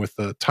do a thing with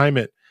the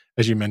timeit,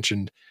 as you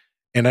mentioned.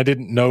 And I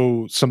didn't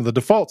know some of the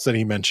defaults that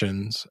he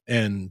mentions.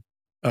 And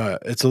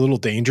it's a little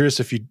dangerous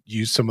if you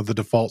use some of the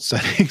default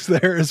settings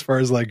there as far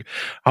as like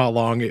how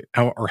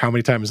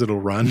many times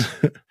it'll run.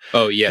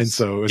 Oh, yes. And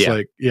so it's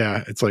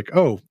it's like,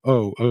 oh,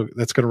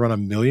 that's going to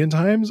run 1,000,000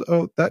 times.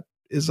 Oh, that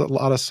is a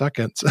lot of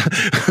seconds.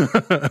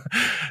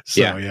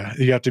 So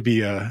you have to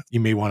be, you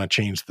may want to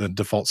change the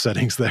default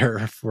settings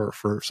there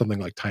for something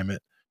like time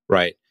it.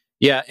 Right.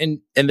 Yeah.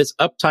 And this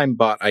uptime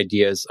bot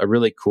idea is a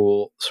really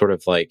cool sort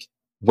of like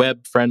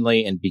web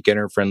friendly and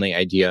beginner friendly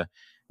idea.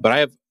 But I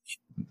have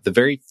the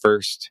very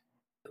first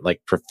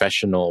like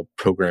professional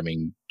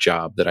programming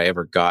job that I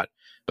ever got.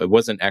 It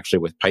wasn't actually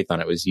with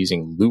Python. It was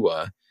using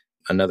Lua,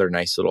 another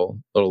nice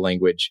little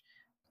language.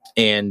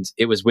 And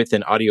it was with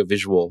an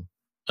audiovisual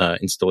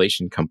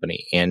installation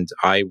company. And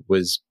I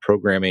was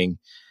programming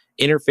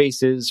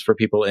interfaces for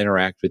people to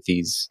interact with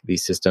these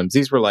systems.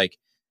 These were like,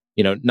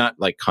 not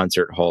like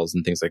concert halls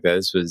and things like that.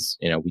 This was,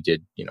 we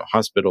did,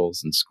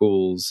 hospitals and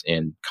schools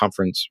and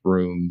conference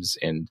rooms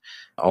and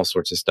all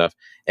sorts of stuff.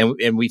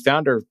 And we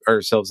found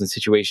ourselves in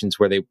situations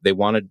where they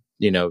wanted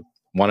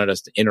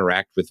us to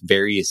interact with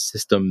various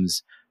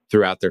systems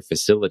throughout their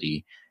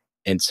facility.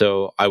 And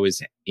so I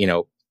was,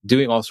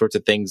 doing all sorts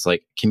of things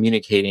like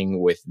communicating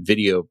with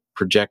video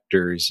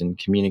projectors and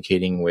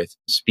communicating with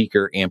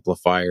speaker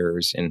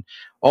amplifiers and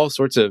all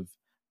sorts of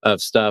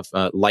stuff,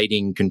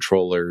 lighting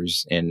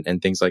controllers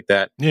and things like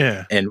that.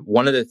 Yeah. And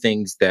one of the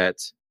things that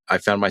I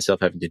found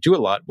myself having to do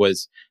a lot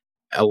was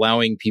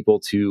allowing people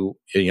to,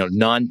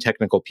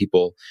 non-technical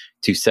people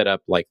to set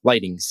up like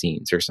lighting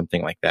scenes or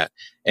something like that.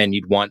 And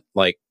you'd want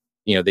like,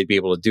 they'd be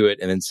able to do it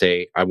and then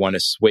say, I want to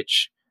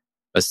switch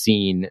a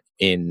scene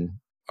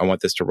I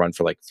want this to run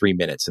for like 3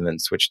 minutes and then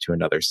switch to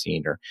another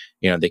scene, or,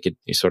 they could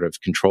sort of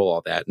control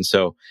all that. And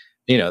so,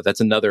 that's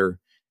another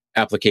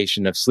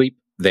application of sleep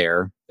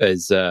there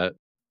is,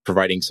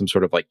 providing some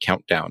sort of like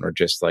countdown, or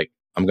just like,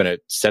 I'm going to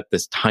set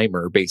this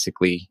timer,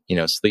 basically,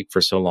 sleep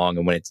for so long.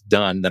 And when it's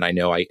done, then I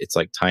know it's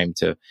like time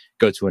to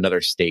go to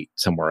another state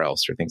somewhere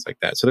else or things like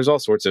that. So there's all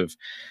sorts of,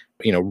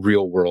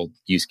 real world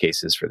use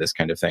cases for this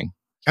kind of thing.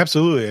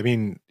 Absolutely. I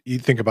mean, you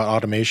think about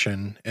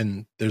automation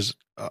and there's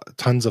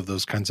tons of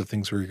those kinds of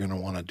things where you're going to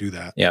want to do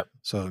that. Yeah.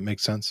 So it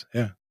makes sense.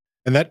 Yeah.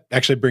 And that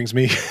actually brings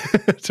me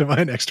to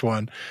my next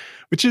one,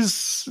 which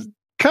is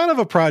kind of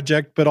a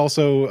project, but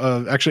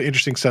also actually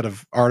interesting set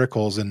of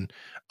articles. And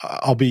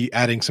I'll be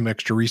adding some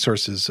extra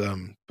resources.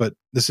 But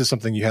this is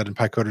something you had in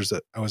PyCoders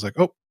that I was like,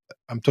 oh,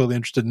 I'm totally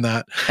interested in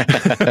that.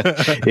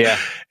 Yeah.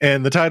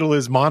 And the title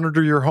is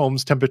Monitor Your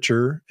Home's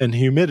Temperature and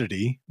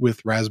Humidity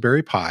with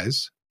Raspberry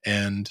Pis,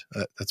 and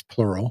that's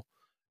plural,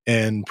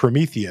 and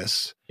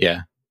Prometheus.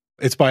 Yeah.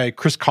 It's by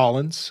Chris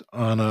Collins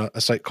on a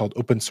site called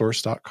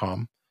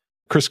opensource.com.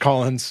 Chris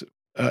Collins,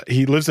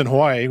 he lives in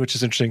Hawaii, which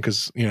is interesting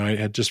because, I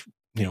had just,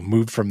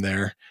 moved from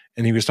there.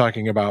 And he was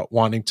talking about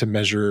wanting to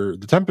measure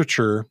the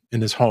temperature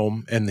in his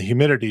home and the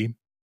humidity. An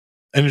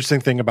interesting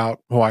thing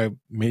about Hawaii,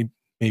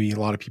 maybe a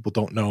lot of people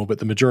don't know, but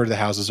the majority of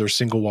the houses are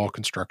single wall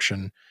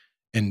construction,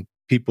 and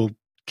people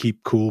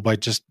keep cool by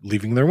just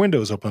leaving their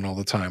windows open all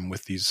the time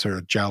with these sort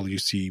of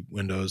jalousie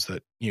windows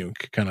that,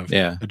 could kind of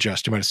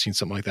adjust. You might have seen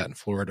something like that in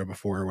Florida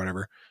before or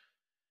whatever.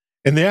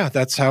 And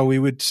that's how we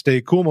would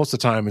stay cool most of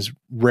the time. Is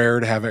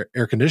rare to have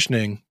air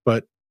conditioning,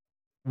 but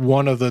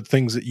one of the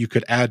things that you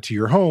could add to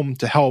your home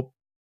to help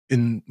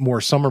in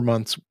more summer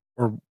months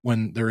or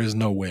when there is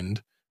no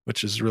wind,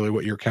 which is really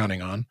what you're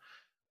counting on,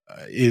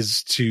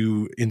 is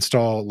to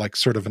install like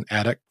sort of an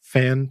attic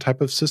fan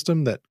type of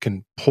system that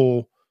can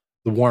pull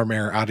the warm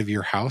air out of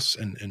your house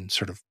and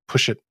sort of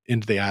push it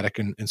into the attic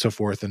and so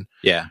forth. And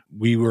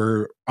we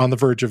were on the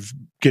verge of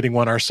getting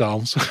one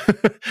ourselves.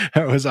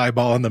 I was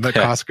eyeballing them at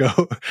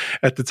Costco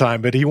at the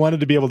time, but he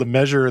wanted to be able to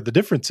measure the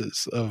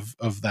differences of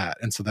that.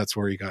 And so that's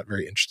where he got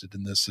very interested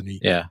in this. And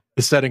he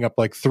is setting up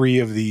like 3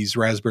 of these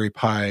Raspberry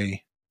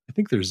Pi. I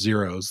think they're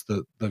zeros,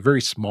 the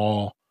very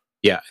small.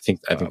 Yeah, I think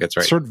that's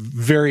right. Sort of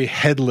very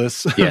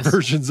headless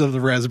versions of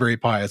the Raspberry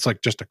Pi. It's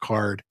like just a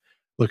card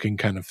looking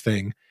kind of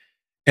thing.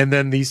 And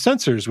then these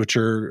sensors, which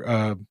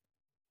are,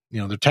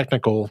 the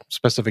technical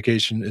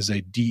specification is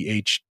a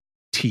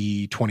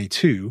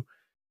DHT22.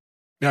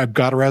 I've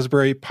got a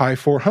Raspberry Pi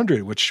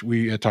 400, which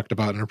we had talked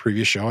about in a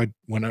previous show. I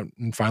went out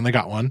and finally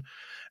got one,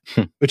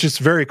 which is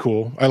very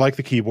cool. I like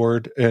the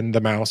keyboard and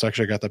the mouse.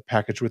 Actually, I got the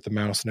package with the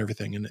mouse and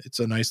everything, and it's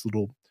a nice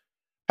little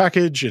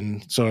package.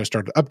 And so I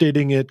started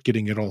updating it,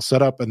 getting it all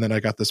set up, and then I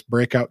got this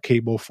breakout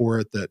cable for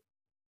it that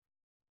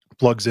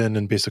plugs in,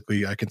 and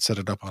basically I can set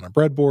it up on a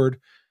breadboard.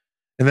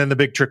 And then the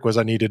big trick was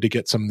I needed to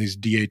get some of these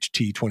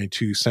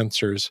DHT22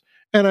 sensors,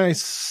 and I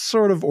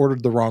sort of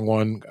ordered the wrong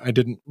one. I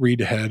didn't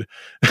read ahead.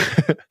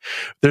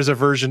 There's a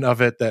version of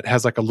it that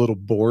has like a little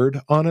board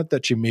on it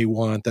that you may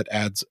want that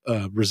adds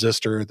a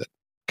resistor that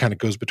kind of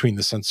goes between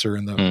the sensor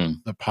and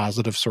the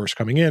positive source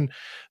coming in.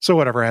 So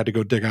whatever, I had to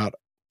go dig out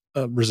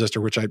a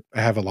resistor, which I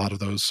have a lot of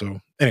those. So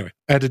anyway,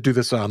 I had to do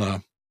this on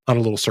a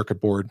little circuit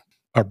board,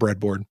 a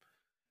breadboard.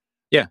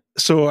 Yeah.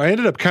 So I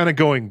ended up kind of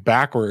going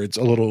backwards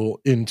a little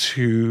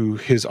into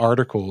his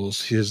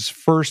articles. His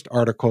first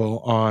article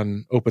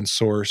on open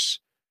source,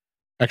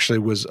 actually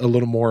was a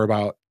little more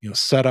about,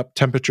 set up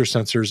temperature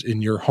sensors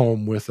in your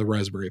home with a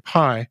Raspberry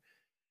Pi.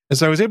 And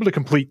so I was able to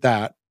complete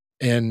that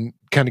and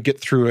kind of get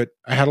through it.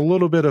 I had a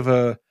little bit of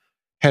a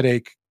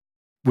headache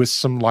with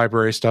some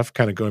library stuff,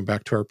 kind of going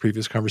back to our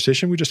previous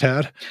conversation we just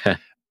had,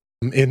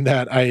 in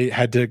that I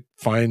had to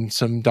find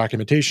some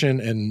documentation,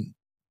 and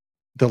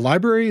the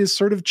library is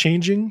sort of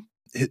changing.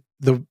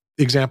 The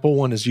example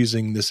one is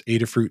using this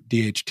Adafruit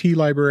DHT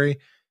library,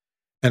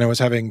 and I was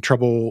having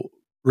trouble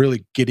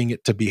really getting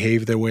it to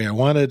behave the way I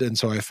wanted, and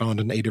so I found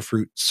an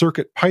Adafruit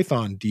Circuit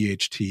Python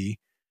DHT,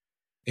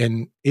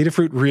 and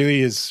Adafruit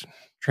really is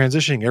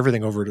transitioning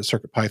everything over to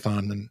Circuit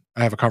Python, and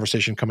I have a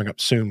conversation coming up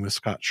soon with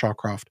Scott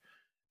Shawcroft,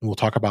 and we'll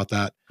talk about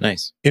that.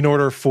 Nice. In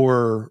order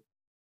for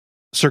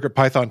Circuit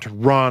Python to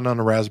run on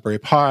a Raspberry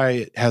Pi,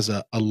 it has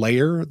a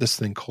layer, this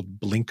thing called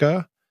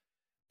Blinka.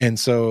 And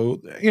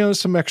so,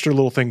 some extra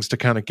little things to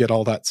kind of get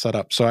all that set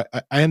up. So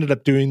I ended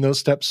up doing those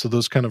steps. So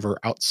those kind of are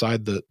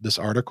outside this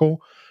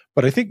article.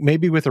 But I think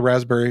maybe with a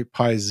Raspberry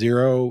Pi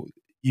Zero,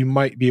 you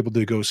might be able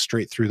to go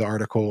straight through the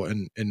article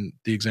and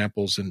the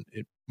examples, and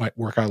it might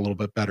work out a little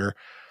bit better.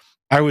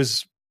 I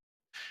was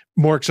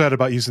more excited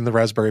about using the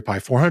Raspberry Pi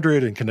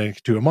 400 and connecting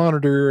to a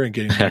monitor and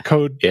getting my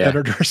code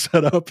editor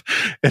set up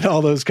and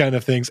all those kind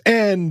of things.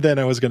 And then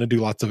I was going to do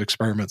lots of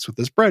experiments with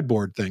this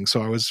breadboard thing.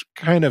 So I was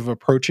kind of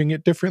approaching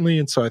it differently.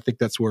 And so I think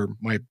that's where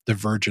my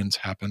divergence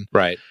happened.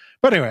 Right.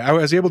 But anyway, I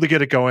was able to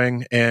get it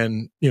going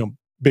and,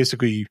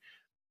 basically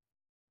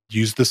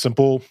use the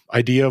simple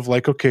idea of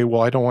like, okay,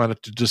 well, I don't want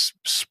it to just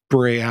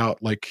spray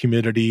out like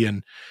humidity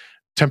and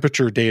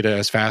temperature data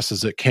as fast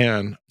as it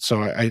can.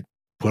 So I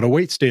put a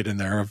wait state in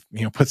there of,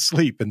 put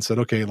sleep, and said,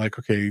 okay,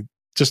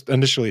 just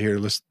initially here,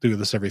 let's do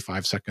this every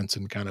 5 seconds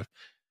and kind of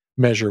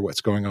measure what's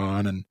going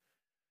on. And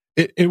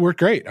it worked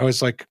great. I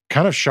was like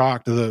kind of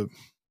shocked. The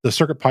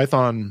Circuit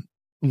Python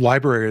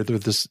library,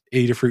 this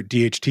Adafruit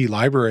DHT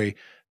library,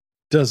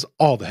 does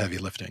all the heavy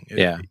lifting.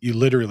 You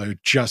literally are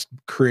just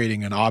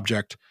creating an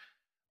object,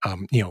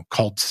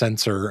 called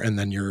sensor. And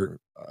then you're,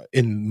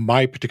 in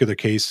my particular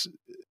case,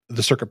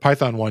 the Circuit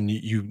Python one,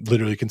 you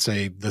literally can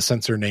say the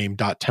sensor name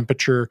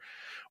 .temperature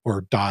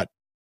or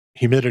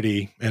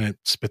 .humidity, and it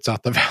spits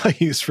out the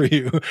values for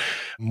you.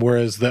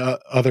 Whereas the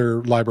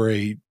other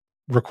library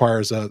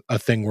requires a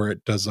thing where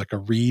it does like a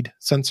read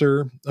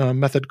sensor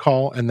method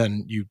call, and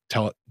then you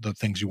tell it the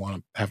things you want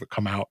to have it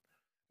come out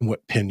and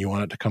what pin you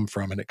want it to come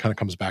from, and it kind of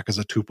comes back as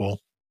a tuple.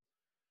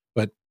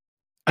 But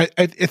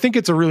I think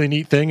it's a really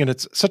neat thing, and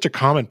it's such a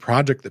common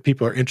project that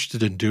people are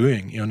interested in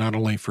doing, not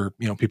only for,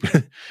 people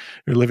who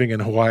are living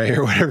in Hawaii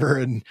or whatever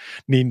and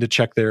needing to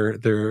check their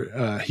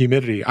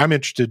humidity. I'm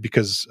interested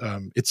because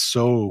it's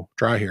so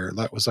dry here.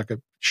 That was like a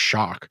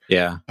shock.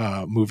 Yeah.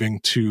 Moving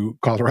to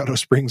Colorado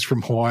Springs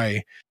from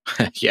Hawaii.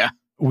 Yeah.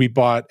 We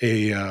bought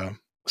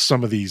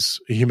some of these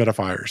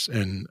humidifiers,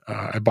 and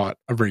I bought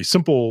a very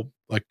simple,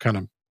 like kind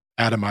of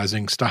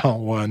atomizing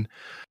style one.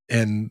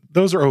 And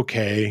those are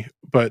okay,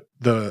 but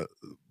the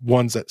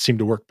ones that seem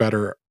to work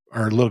better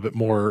are a little bit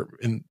more,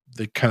 and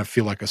they kind of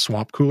feel like a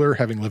swamp cooler,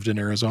 having lived in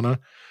Arizona,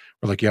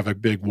 where like you have a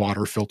big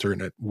water filter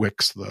and it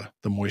wicks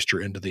the moisture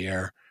into the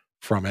air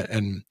from it.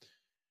 And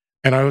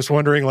I was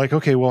wondering, like,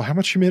 okay, well, how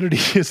much humidity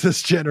is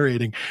this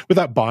generating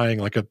without buying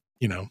like a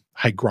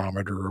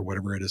hygrometer or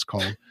whatever it is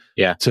called?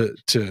 Yeah. To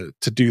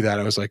do that,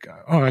 I was like,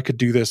 oh, I could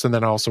do this, and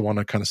then I also want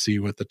to kind of see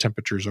what the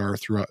temperatures are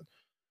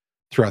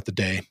throughout the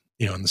day,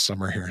 in the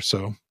summer here.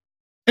 So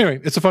anyway,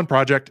 it's a fun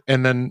project.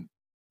 And then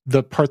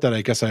the part that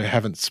I guess I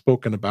haven't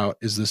spoken about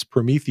is this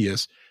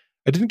Prometheus.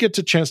 I didn't get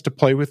a chance to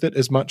play with it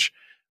as much,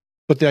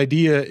 but the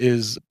idea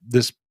is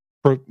this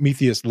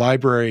Prometheus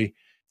library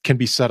can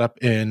be set up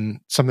in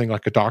something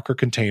like a Docker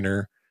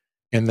container,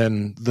 and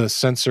then the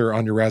sensor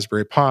on your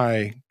Raspberry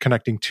Pi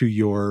connecting to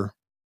your,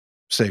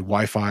 say,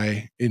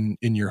 Wi-Fi in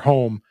your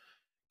home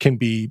can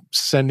be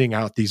sending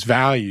out these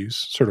values,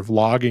 sort of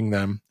logging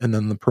them, and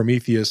then the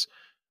Prometheus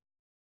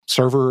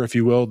server, if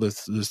you will,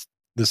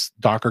 this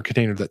Docker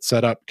container that's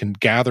set up can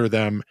gather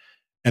them,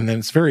 and then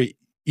it's very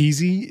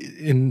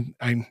easy. And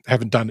I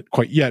haven't done it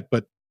quite yet,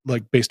 but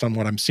like based on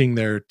what I'm seeing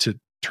there, to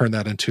turn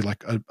that into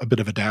like a bit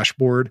of a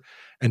dashboard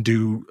and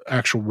do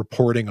actual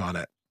reporting on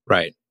it.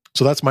 Right.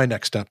 So that's my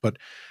next step. But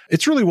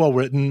it's really well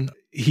written.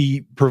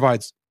 He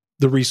provides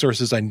the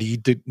resources I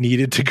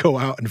needed to go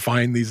out and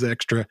find these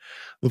extra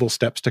little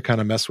steps to kind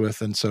of mess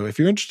with. And so if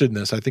you're interested in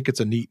this, I think it's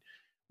a neat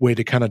way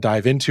to kind of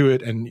dive into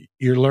it. And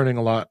you're learning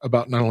a lot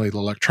about not only the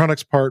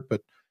electronics part,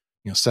 but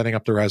setting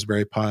up the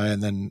Raspberry Pi,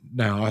 and then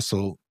now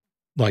also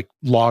like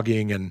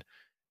logging and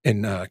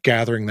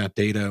gathering that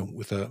data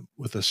with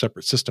a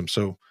separate system.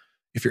 So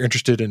if you're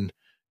interested in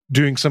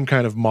doing some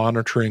kind of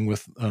monitoring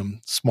with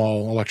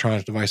small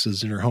electronic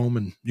devices in your home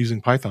and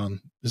using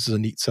Python, this is a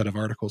neat set of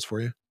articles for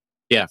you.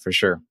 Yeah, for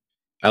sure.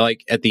 I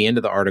like at the end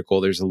of the article,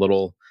 there's a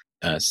little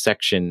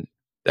section.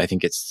 I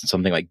think it's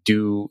something like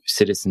 "Do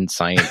Citizen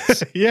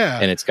Science." Yeah,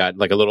 and it's got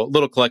like a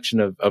little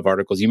collection of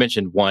articles. You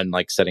mentioned one,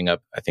 like setting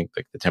up, I think,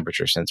 like the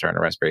temperature sensor on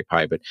a Raspberry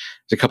Pi, but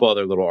there's a couple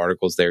other little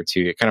articles there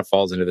too. It kind of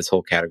falls into this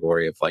whole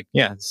category of like,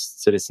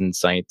 citizen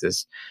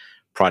scientist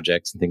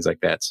projects and things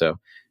like that. So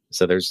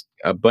there's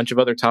a bunch of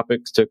other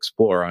topics to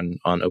explore on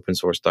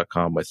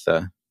opensource.com with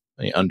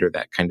under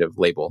that kind of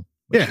label,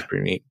 which is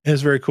pretty neat.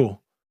 It's very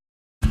cool.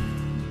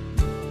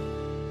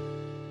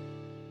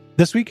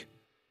 This week,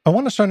 I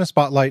want to shine a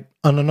spotlight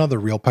on another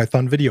Real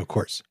Python video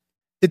course.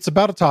 It's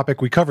about a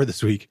topic we cover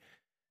this week,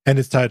 and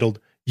it's titled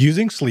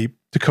Using Sleep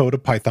to Code a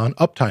Python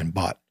Uptime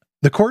Bot.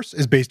 The course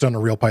is based on a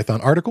Real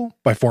Python article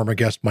by former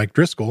guest Mike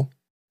Driscoll,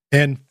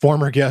 and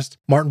former guest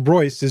Martin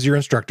Broyce is your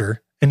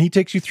instructor, and he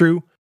takes you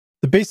through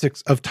the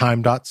basics of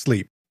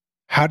time.sleep,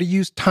 how to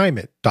use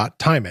timeit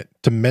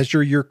to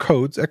measure your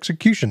code's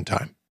execution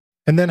time,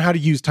 and then how to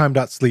use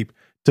time.sleep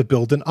to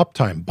build an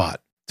uptime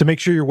bot to make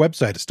sure your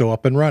website is still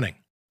up and running.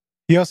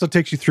 He also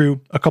takes you through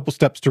a couple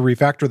steps to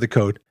refactor the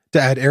code, to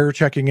add error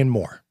checking and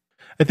more.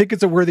 I think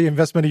it's a worthy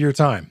investment of your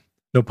time,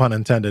 no pun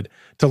intended,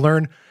 to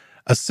learn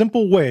a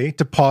simple way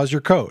to pause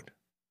your code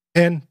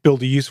and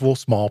build a useful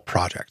small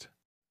project.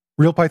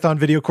 Real Python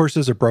video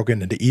courses are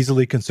broken into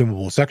easily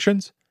consumable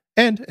sections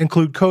and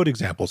include code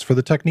examples for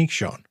the techniques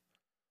shown.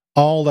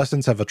 All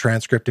lessons have a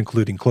transcript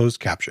including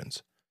closed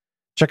captions.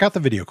 Check out the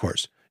video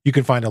course. You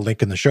can find a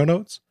link in the show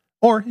notes,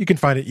 or you can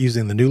find it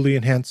using the newly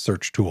enhanced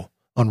search tool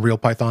on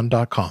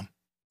realpython.com.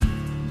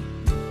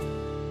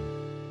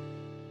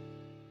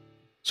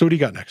 So what do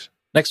you got next?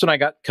 Next one I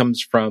got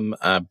comes from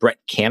Brett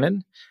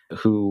Cannon,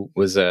 who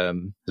has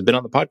been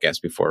on the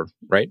podcast before,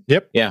 right?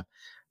 Yep. Yeah.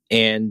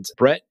 And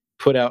Brett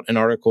put out an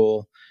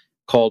article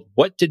called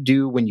What to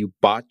Do When You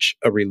Botch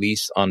a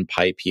Release on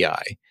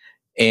PyPI.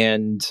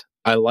 And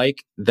I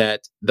like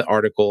that the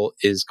article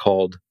is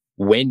called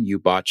When You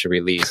Botch a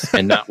Release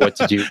and not what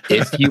to do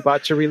if you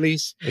botch a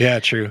release.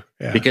 Yeah, true.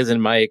 Yeah. Because in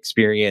my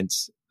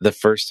experience, the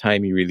first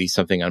time you release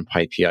something on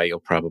PyPI, you'll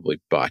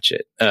probably botch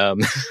it. Or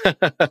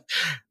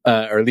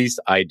at least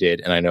I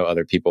did, and I know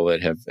other people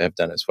that have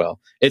done as well.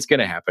 It's going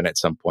to happen at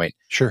some point.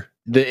 Sure.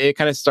 It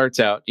kind of starts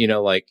out,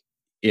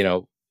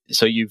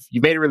 so you've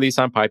made a release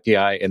on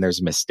PyPI and there's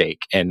a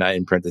mistake. And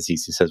in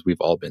parentheses, he says, we've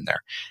all been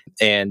there.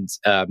 And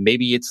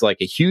maybe it's like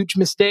a huge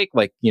mistake,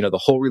 like, the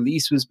whole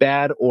release was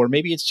bad. Or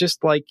maybe it's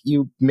just like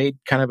you made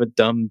kind of a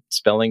dumb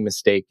spelling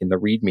mistake in the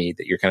README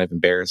that you're kind of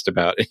embarrassed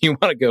about. And you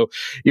want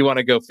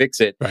to go fix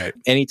it. Right.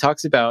 And he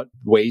talks about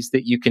ways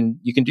that you can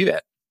do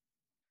that.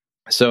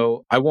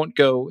 So I won't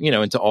go,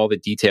 into all the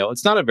detail.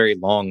 It's not a very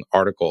long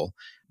article,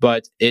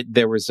 but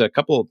there was a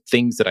couple of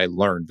things that I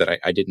learned that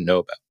I didn't know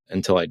about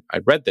until I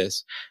read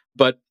this.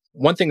 But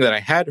one thing that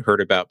I had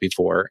heard about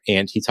before,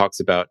 and he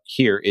talks about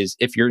here, is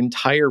if your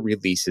entire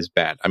release is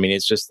bad. I mean,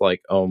 it's just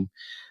like, oh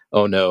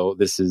no,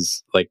 this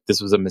was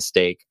a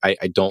mistake.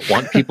 I don't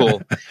want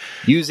people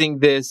using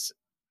this.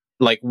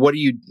 Like, what do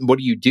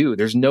you do?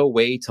 There's no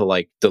way to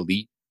like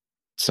delete.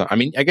 So, I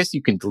mean, I guess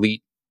you can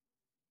delete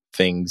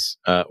things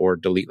or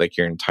delete like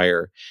your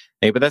entire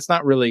thing, but that's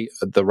not really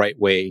the right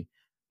way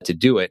to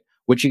do it.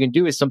 What you can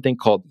do is something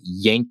called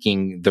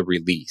yanking the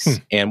release.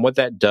 And what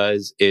that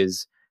does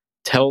is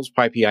tells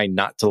PyPI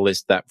not to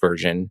list that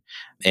version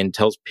and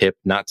tells pip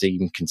not to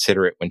even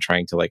consider it when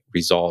trying to like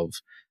resolve,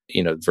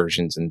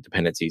 versions and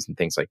dependencies and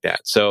things like that.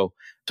 So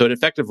it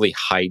effectively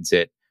hides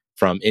it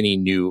from any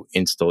new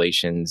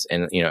installations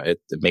and,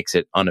 it makes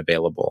it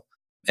unavailable.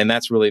 And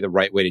that's really the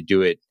right way to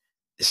do it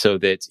so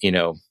that,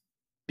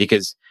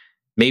 because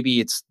maybe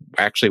it's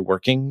actually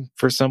working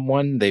for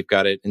someone, they've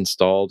got it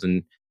installed.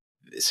 And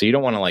so you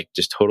don't want to like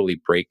just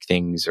totally break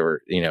things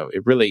or,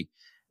 it really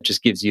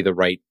just gives you the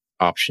right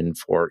option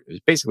for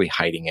basically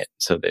hiding it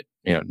so that,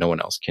 no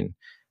one else can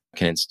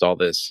install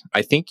this.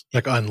 I think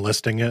like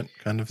unlisting it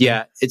kind of thing.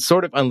 Yeah, it's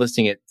sort of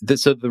unlisting it.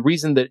 So the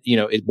reason that,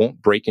 it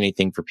won't break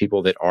anything for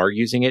people that are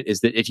using it is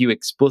that if you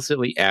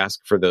explicitly ask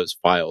for those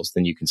files,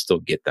 then you can still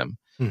get them.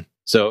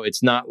 So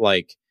it's not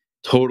like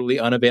totally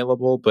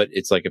unavailable, but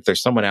it's like if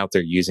there's someone out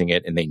there using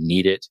it and they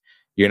need it,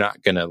 you're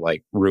not going to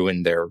like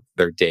ruin their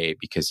day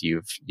because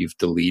you've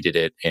deleted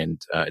it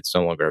and it's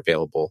no longer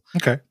available.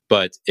 Okay.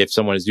 But if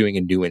someone is doing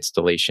a new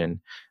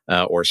installation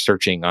or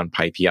searching on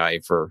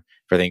PyPI for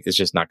things, it's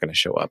just not going to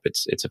show up.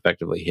 It's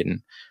effectively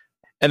hidden.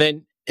 And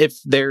then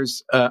if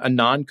there's a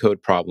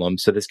non-code problem,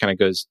 so this kind of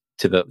goes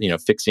to the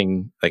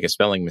fixing like a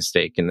spelling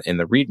mistake in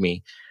the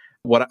README.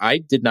 What I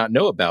did not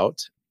know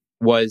about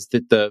was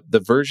that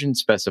the version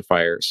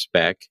specifier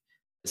spec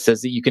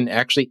says that you can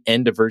actually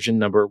end a version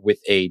number with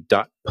a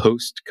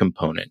 .post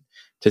component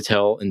to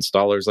tell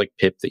installers like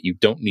pip that you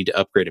don't need to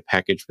upgrade a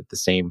package with the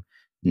same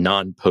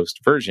non-post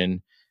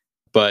version.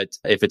 But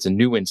if it's a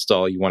new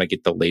install, you want to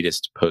get the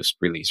latest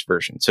post-release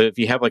version. So if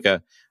you have like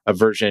a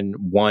version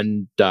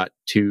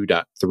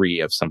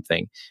 1.2.3 of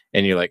something,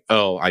 and you're like,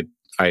 oh,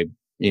 I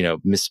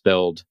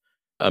misspelled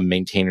a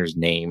maintainer's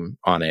name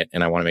on it,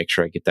 and I want to make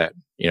sure I get that,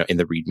 in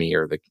the README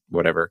or the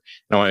whatever,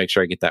 and I want to make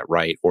sure I get that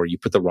right, or you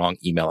put the wrong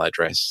email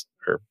address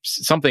or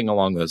something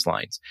along those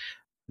lines,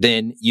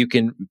 then you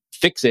can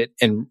fix it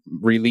and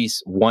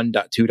release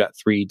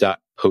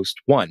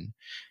 1.2.3.post1.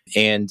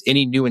 And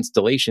any new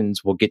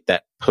installations will get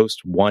that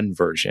post1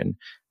 version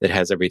that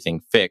has everything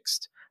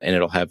fixed, and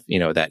it'll have,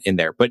 that in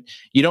there. But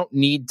you don't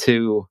need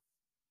to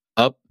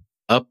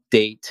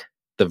update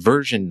the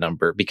version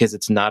number because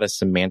it's not a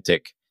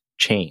semantic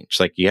change.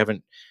 Like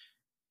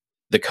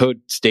the code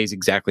stays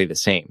exactly the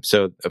same.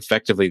 So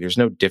effectively, there's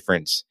no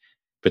difference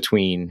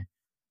between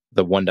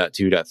the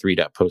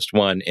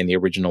 1.2.3.post1 and the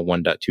original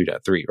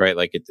 1.2.3, right?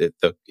 Like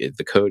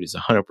the code is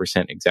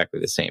 100%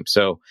 exactly the same.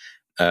 So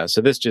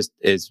this just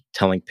is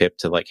telling pip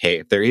to like, hey,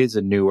 if there is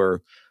a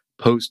newer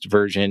post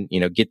version,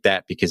 get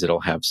that because it'll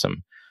have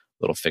some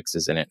little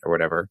fixes in it or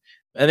whatever.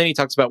 And then he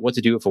talks about what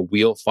to do if a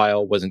wheel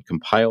file wasn't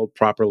compiled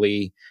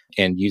properly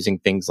and using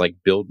things like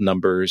build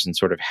numbers and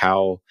sort of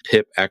how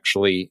pip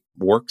actually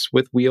works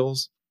with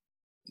wheels.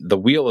 The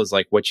wheel is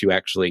like what you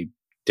actually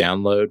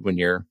download when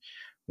you're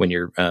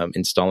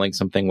installing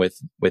something with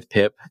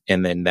pip,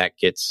 and then that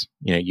gets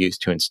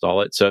used to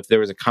install it. So if there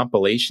was a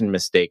compilation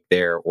mistake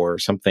there or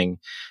something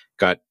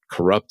got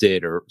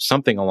corrupted or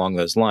something along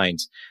those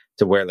lines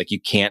to where like you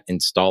can't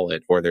install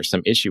it or there's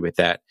some issue with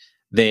that,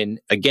 then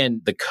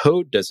again, the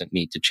code doesn't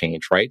need to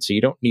change, right? So you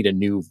don't need a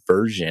new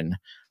version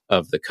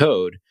of the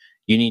code.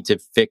 You need to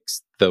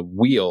fix the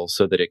wheel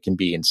so that it can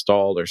be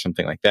installed or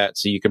something like that.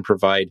 So you can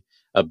provide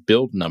a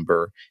build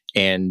number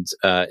and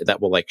that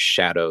will like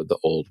shadow the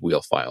old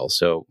wheel file.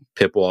 So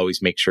pip will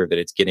always make sure that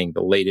it's getting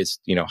the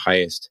latest,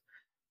 highest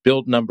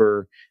build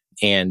number.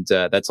 And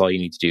that's all you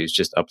need to do is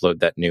just upload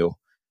that new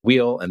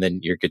wheel and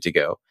then you're good to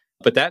go.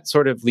 But that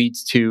sort of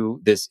leads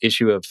to this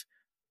issue of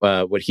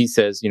what he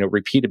says,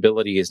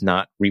 repeatability is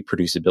not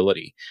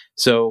reproducibility.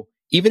 So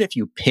even if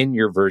you pin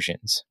your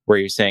versions where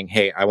you're saying,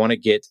 hey, I want to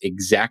get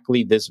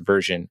exactly this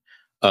version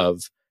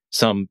of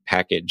some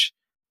package,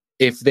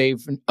 if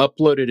they've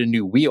uploaded a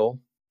new wheel,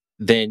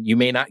 then you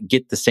may not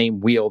get the same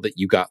wheel that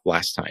you got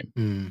last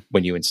time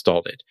when you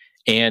installed it.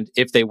 And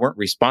if they weren't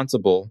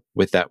responsible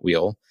with that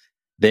wheel,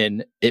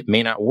 then it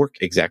may not work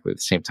exactly at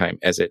the same time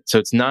as it.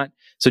 So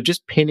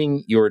just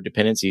pinning your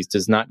dependencies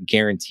does not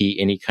guarantee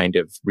any kind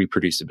of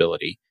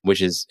reproducibility,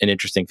 which is an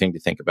interesting thing to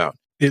think about.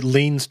 It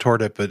leans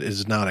toward it, but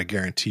is not a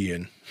guarantee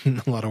in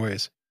a lot of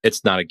ways.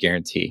 It's not a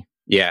guarantee.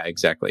 Yeah,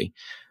 exactly.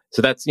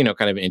 So that's,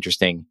 kind of an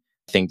interesting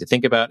thing to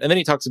think about. And then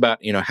he talks about,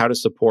 how to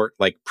support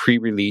like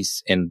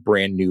pre-release and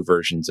brand new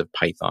versions of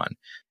Python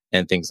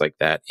and things like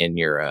that in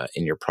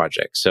your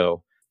project.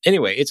 So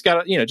anyway, it's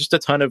got, just a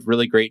ton of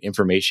really great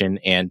information.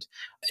 And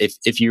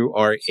if you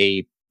are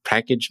a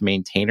package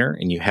maintainer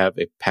and you have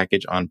a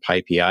package on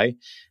PyPI,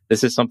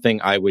 this is something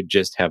I would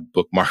just have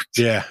bookmarked.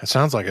 Yeah, it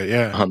sounds like it.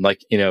 Yeah. On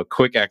like,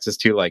 quick access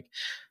to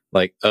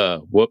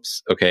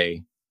whoops.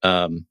 Okay.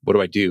 What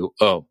do I do?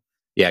 Oh,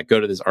 yeah. Go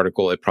to this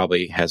article. It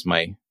probably has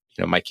my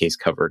case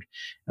covered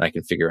and I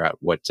can figure out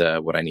what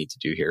I need to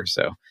do here.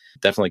 So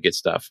definitely good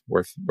stuff.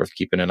 Worth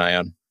keeping an eye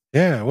on.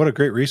 Yeah. What a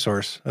great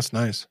resource. That's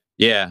nice.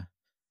 Yeah.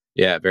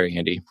 Yeah. Very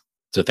handy.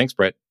 So thanks,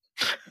 Brett.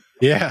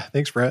 Yeah.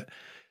 Thanks, Brett.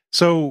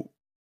 So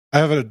I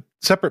have a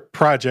separate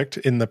project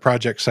in the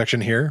project section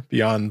here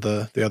beyond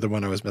the other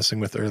one I was messing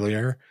with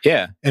earlier.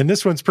 Yeah. And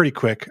this one's pretty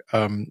quick.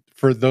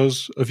 For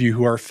those of you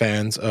who are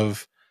fans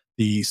of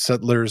the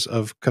Settlers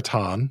of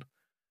Catan,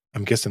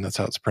 I'm guessing that's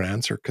how it's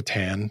pronounced, or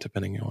Catan,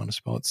 depending on how you want to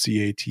spell it,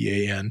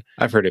 Catan.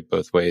 I've heard it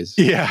both ways.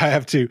 Yeah, I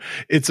have too.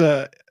 It's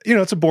a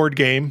board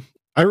game.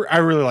 I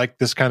really like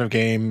this kind of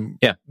game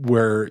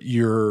where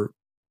you're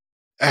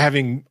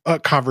having a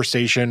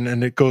conversation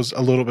and it goes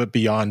a little bit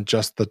beyond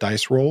just the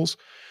dice rolls,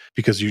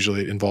 because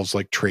usually it involves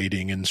like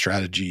trading and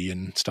strategy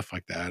and stuff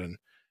like that. And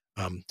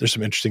there's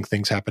some interesting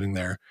things happening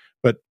there.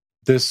 But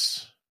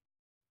this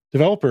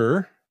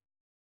developer,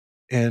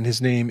 and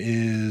his name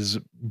is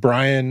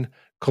Brian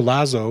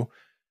Colazzo,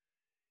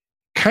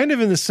 kind of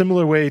in a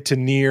similar way to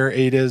Nir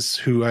Ades,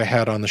 who I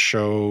had on the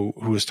show,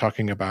 who was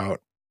talking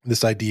about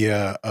this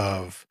idea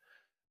of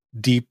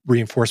deep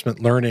reinforcement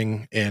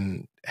learning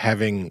and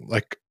having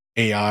like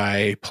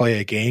AI play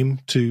a game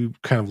to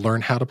kind of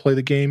learn how to play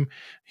the game.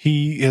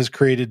 He has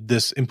created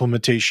this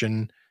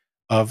implementation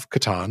of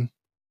Catan,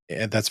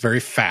 and that's very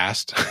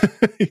fast.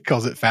 He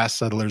calls it Fast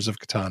Settlers of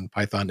Catan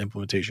Python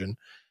implementation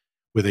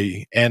with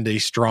a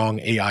strong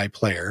AI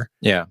player.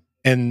 Yeah.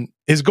 And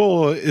his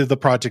goal of the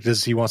project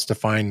is he wants to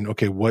find,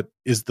 okay, what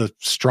is the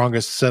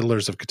strongest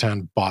Settlers of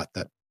Catan bot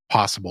that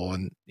possible?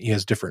 And he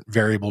has different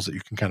variables that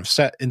you can kind of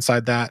set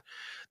inside that.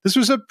 This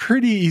was a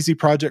pretty easy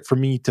project for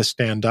me to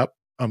stand up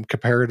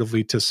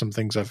comparatively to some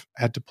things I've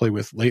had to play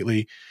with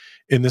lately.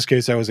 In this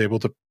case, I was able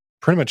to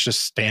pretty much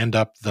just stand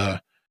up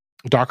the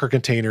Docker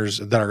containers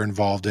that are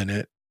involved in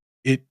it.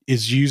 It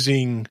is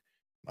using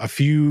a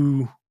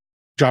few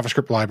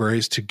JavaScript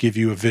libraries to give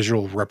you a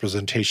visual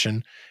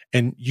representation.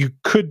 And you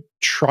could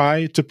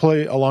try to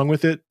play along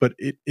with it, but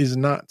it is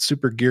not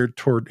super geared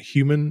toward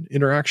human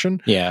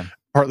interaction. Yeah.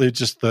 Partly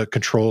just the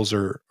controls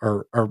are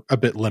a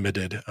bit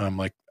limited.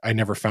 Like I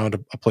never found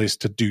a place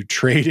to do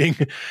trading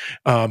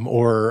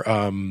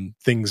or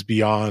things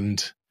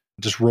beyond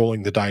just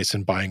rolling the dice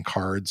and buying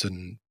cards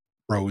and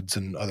roads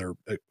and other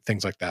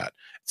things like that.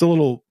 It's a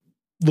little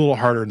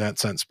harder in that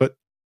sense, but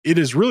it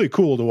is really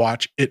cool to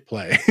watch it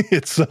play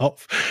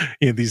itself.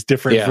 These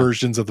different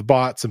versions of the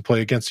bots and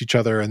play against each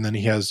other. And then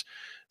he has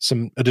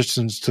some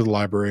additions to the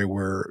library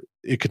where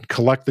it can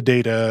collect the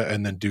data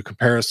and then do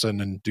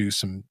comparison and do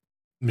some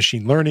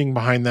machine learning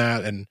behind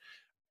that, and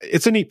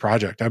it's a neat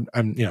project. I'm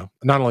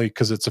not only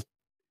because it's a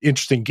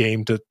interesting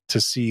game to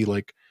see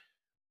like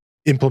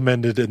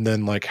implemented, and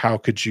then like how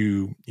could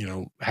you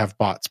have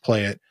bots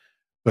play it,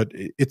 but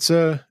it's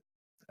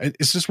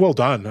just well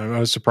done. I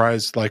was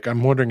surprised. Like,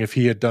 I'm wondering if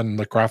he had done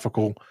the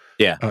graphical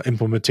Yeah.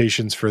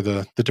 implementations for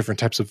the different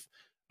types of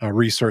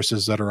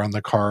resources that are on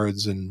the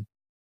cards, and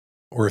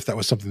or if that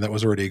was something that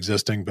was already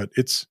existing. But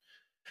it's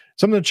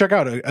something to check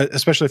out,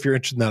 especially if you're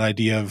interested in that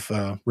idea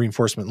of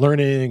reinforcement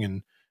learning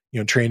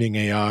and training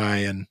AI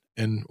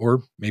and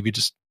or maybe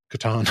just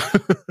Catan.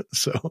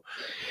 So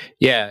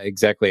Yeah,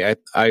 exactly.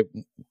 I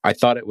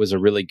thought it was a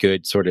really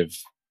good sort of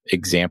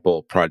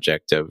example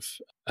project of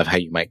how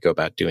you might go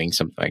about doing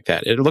something like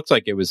that. It looked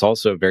like it was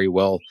also very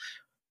well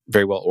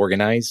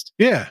organized.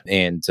 Yeah.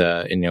 And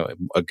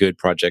a good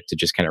project to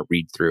just kind of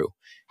read through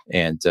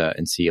and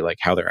see like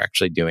how they're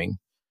actually doing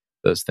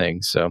those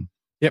things. So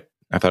Yep.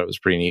 I thought it was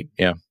pretty neat.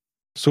 Yeah.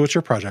 So what's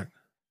your project?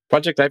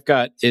 Project I've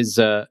got is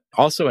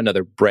also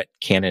another Brett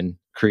Cannon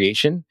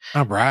creation.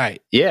 All right.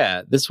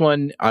 Yeah, this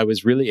one I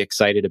was really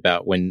excited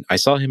about when I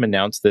saw him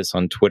announce this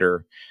on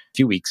Twitter a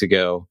few weeks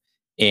ago.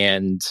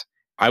 And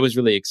I was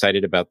really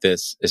excited about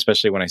this,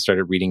 especially when I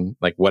started reading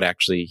like what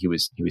actually he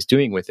was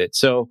doing with it.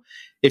 So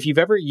if you've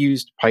ever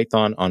used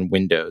Python on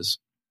Windows,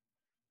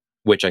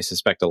 which I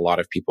suspect a lot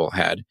of people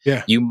had,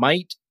 Yeah. you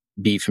might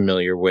be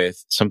familiar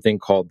with something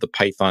called the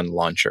Python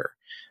launcher,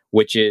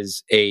 which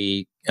is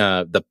the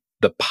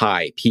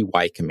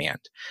PY command.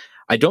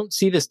 I don't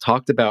see this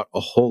talked about a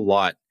whole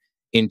lot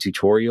in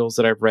tutorials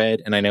that I've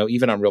read. And I know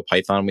even on Real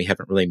Python, we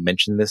haven't really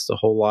mentioned this a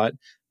whole lot.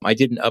 I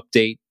did an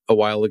update a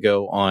while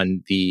ago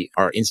on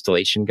our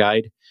installation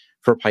guide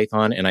for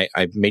Python, and I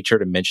made sure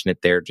to mention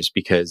it there just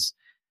because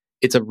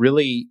it's a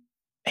really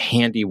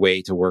handy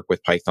way to work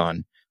with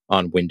Python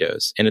on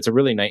Windows. And it's a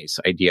really nice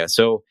idea.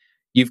 So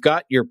you've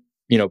got you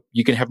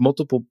can have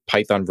multiple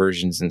Python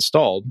versions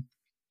installed,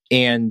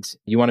 and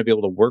you want to be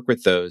able to work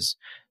with those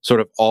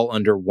sort of all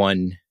under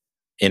one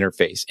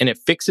interface. And it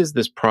fixes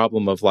this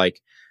problem of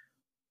like,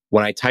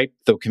 when I type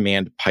the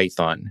command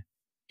Python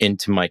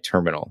into my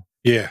terminal,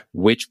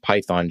 which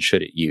Python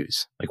should it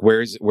use? Like, where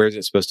is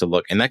it supposed to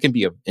look? And that can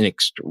be an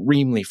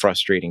extremely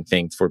frustrating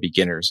thing for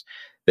beginners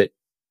that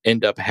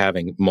end up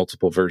having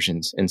multiple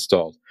versions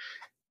installed.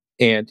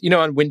 And,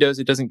 on Windows,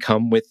 it doesn't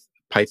come with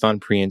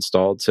Python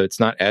pre-installed. So it's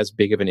not as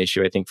big of an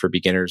issue, I think, for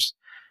beginners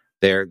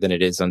there than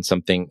it is on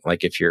something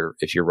like if you're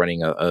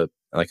running a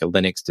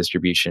Linux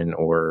distribution,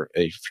 or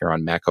if you're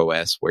on Mac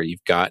OS where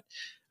you've got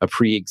a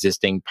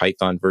pre-existing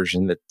Python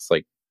version that's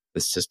like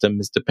the system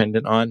is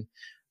dependent on.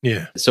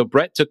 Yeah. So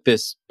Brett took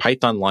this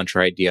Python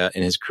launcher idea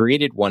and has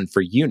created one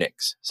for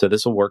Unix. So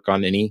this will work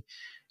on any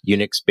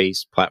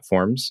Unix-based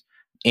platforms.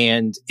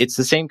 And it's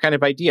the same kind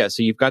of idea.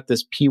 So you've got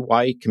this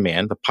py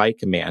command, the py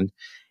command,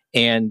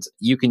 and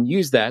you can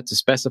use that to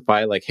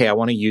specify like, hey, I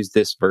want to use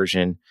this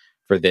version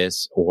for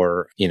this,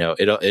 or,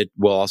 it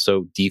will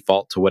also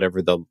default to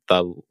whatever the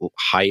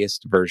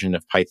highest version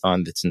of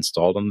Python that's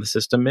installed on the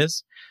system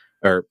is,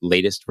 or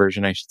latest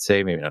version, I should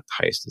say. Maybe not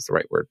highest is the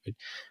right word, but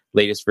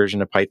latest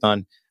version of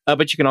Python.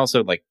 But you can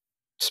also like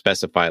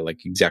specify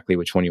like exactly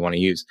which one you want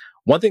to use.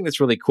 One thing that's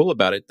really cool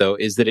about it, though,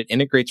 is that it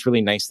integrates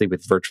really nicely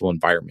with virtual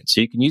environments.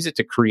 So you can use it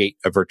to create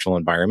a virtual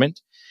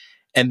environment.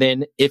 And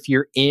then if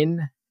you're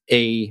in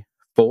a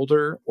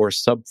folder or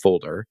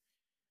subfolder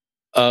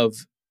of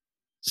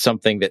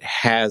something that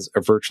has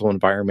a virtual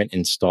environment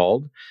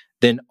installed,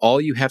 then all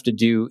you have to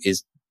do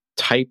is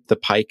type the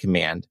py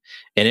command,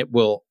 and it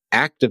will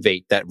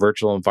activate that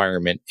virtual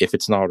environment if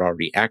it's not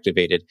already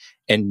activated,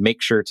 and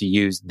make sure to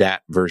use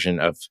that version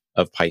of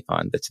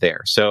Python that's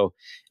there. So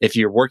if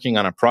you're working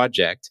on a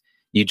project,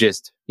 you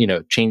just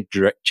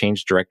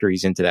change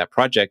directories into that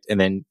project,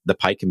 and then the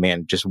py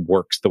command just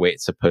works the way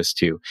it's supposed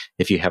to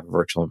if you have a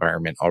virtual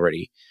environment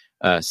already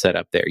set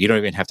up there. You don't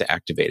even have to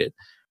activate it.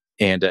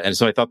 And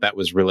so I thought that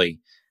was really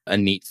a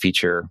neat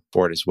feature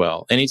for it as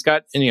well. And he's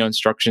got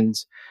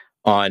instructions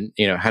on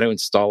how to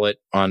install it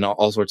on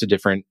all sorts of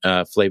different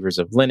flavors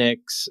of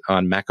Linux.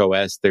 On Mac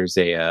OS, there's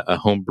a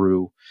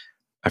homebrew,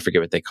 I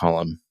forget what they call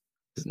them.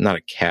 It's not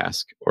a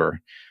cask or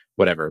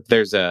whatever.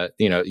 There's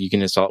you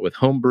can install it with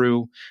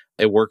homebrew.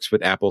 It works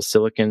with Apple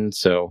Silicon,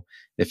 so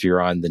if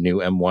you're on the new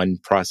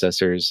M1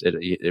 processors,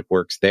 it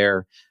works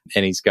there.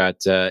 And he's got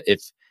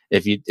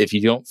if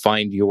you don't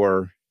find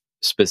your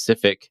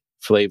specific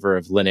flavor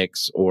of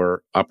Linux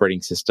or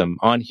operating system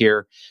on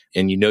here,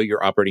 and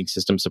your operating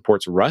system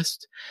supports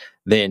Rust,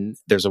 then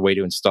there's a way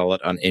to install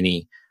it on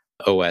any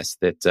OS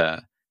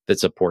that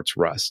supports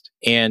Rust.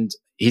 And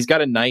he's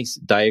got a nice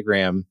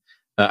diagram.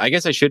 I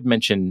guess I should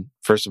mention,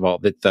 first of all,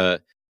 that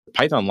the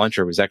Python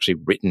launcher was actually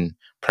written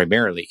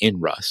primarily in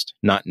Rust,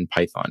 not in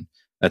Python.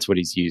 That's what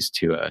he's used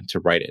to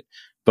write it.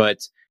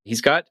 But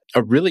he's got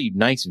a really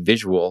nice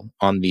visual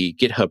on the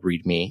GitHub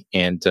README,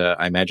 and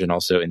I imagine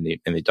also in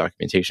the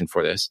documentation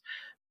for this,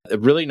 a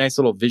really nice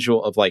little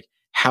visual of like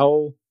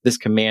how this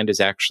command is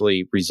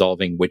actually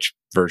resolving which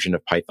version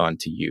of Python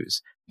to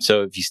use.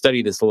 So if you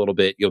study this a little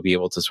bit, you'll be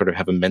able to sort of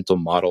have a mental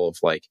model of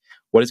like,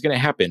 what is going to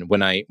happen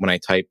when I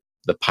type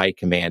the py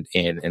command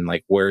in, and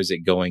like, where is it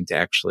going to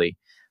actually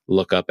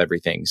look up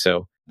everything?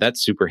 So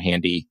that's super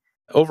handy.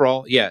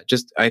 Overall, yeah,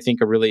 just I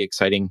think a really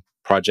exciting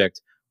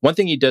project. One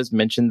thing he does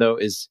mention though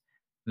is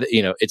that,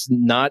 it's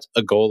not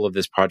a goal of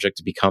this project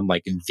to become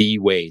like the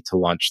way to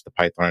launch the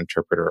Python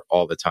interpreter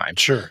all the time.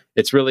 Sure.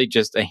 It's really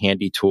just a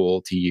handy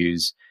tool to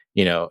use.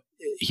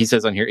 He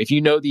says on here, if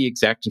you know the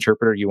exact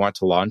interpreter you want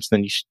to launch,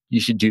 then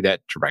you should do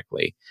that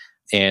directly.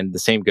 And the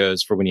same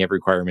goes for when you have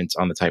requirements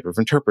on the type of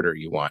interpreter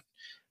you want.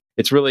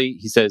 It's really,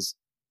 he says,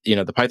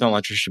 the Python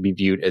launcher should be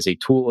viewed as a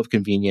tool of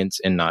convenience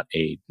and not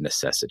a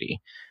necessity.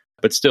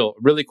 But still,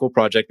 really cool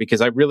project,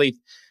 because I really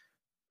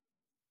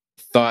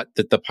thought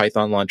that the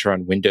Python launcher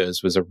on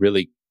Windows was a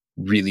really,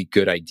 really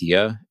good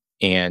idea.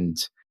 And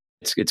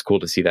it's cool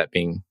to see that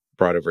being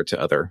brought over to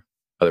other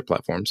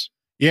platforms.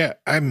 Yeah,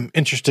 I'm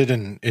interested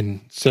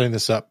in setting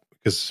this up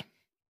because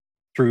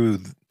through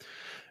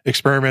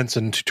experiments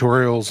and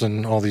tutorials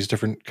and all these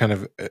different kind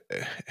of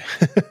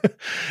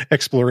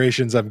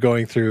explorations I'm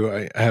going through,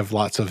 I have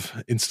lots of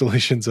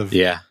installations of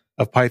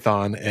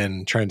Python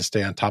and trying to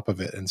stay on top of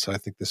it. And so I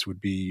think this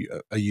would be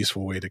a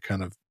useful way to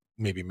kind of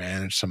maybe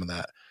manage some of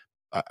that.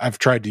 I've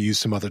tried to use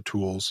some other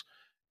tools,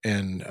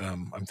 and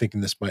I'm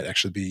thinking this might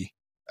actually be,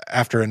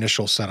 after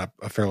initial setup,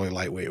 a fairly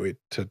lightweight way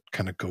to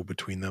kind of go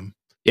between them.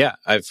 Yeah,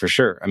 for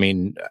sure. I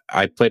mean,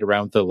 I played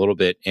around with it a little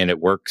bit, and it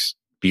works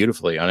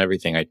beautifully on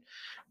everything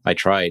I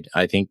tried.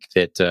 I think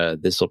that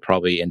this will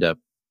probably end up,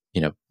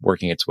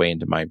 working its way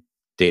into my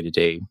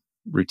day-to-day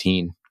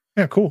routine.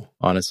 Yeah, cool.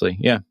 Honestly,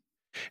 yeah.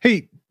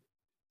 Hey,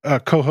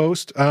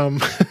 co-host,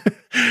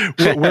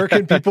 where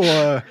can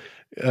people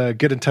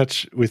get in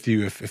touch with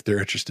you if they're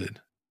interested?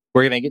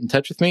 Where can they get in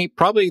touch with me?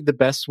 Probably the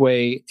best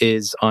way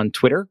is on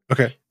Twitter.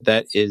 Okay.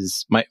 That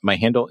is, my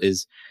handle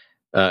is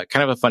kind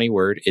of a funny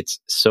word. It's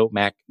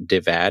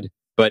SoMacDevad,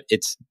 but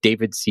it's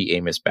David C.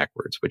 Amos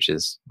backwards, which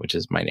is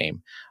my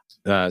name.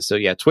 So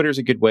yeah, Twitter's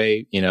a good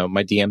way.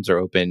 My DMs are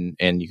open,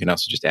 and you can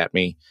also just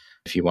 @me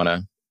if you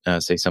want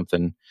to say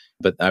something.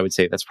 But I would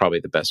say that's probably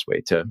the best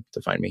way to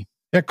find me.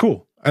 Yeah,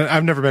 cool.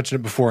 I've never mentioned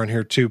it before on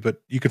here too,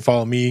 but you can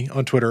follow me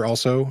on Twitter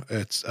also.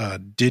 It's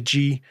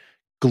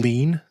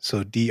DigiGlean,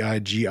 so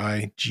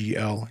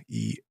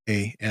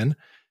DIGIGLEAN.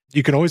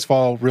 You can always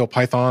follow Real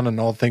Python and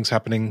all the things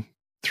happening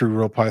through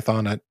Real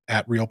Python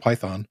at Real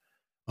Python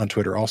on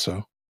Twitter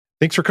also.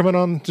 Thanks for coming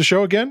on the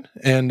show again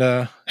and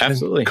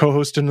absolutely and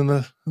co-hosting in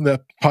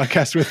the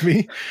podcast with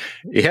me.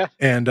 Yeah.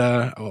 And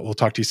we'll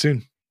talk to you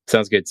soon.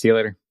 Sounds good. See you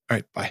later. All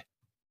right. Bye.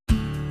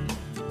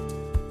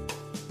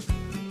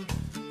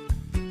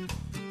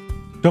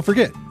 Don't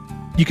forget,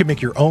 you can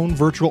make your own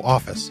virtual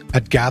office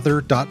at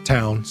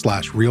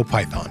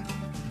gather.town/realpython.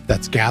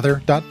 That's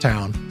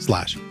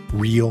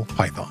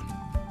gather.town/realpython.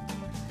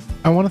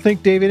 I want to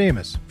thank David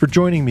Amos for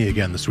joining me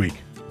again this week.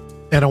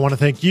 And I want to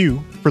thank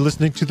you for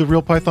listening to the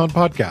Real Python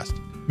podcast.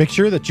 Make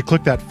sure that you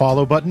click that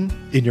follow button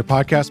in your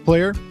podcast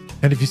player.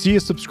 And if you see a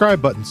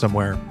subscribe button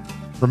somewhere,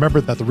 remember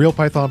that the Real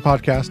Python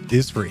podcast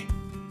is free.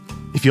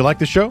 If you like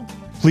the show,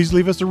 please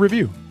leave us a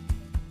review.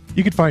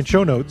 You can find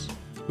show notes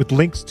with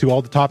links to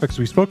all the topics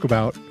we spoke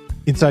about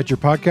inside your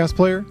podcast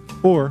player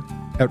or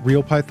at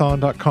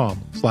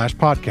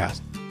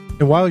realpython.com/podcast.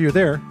 And while you're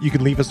there, you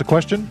can leave us a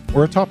question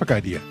or a topic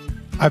idea.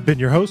 I've been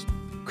your host,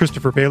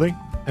 Christopher Bailey,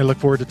 and look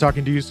forward to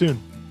talking to you soon.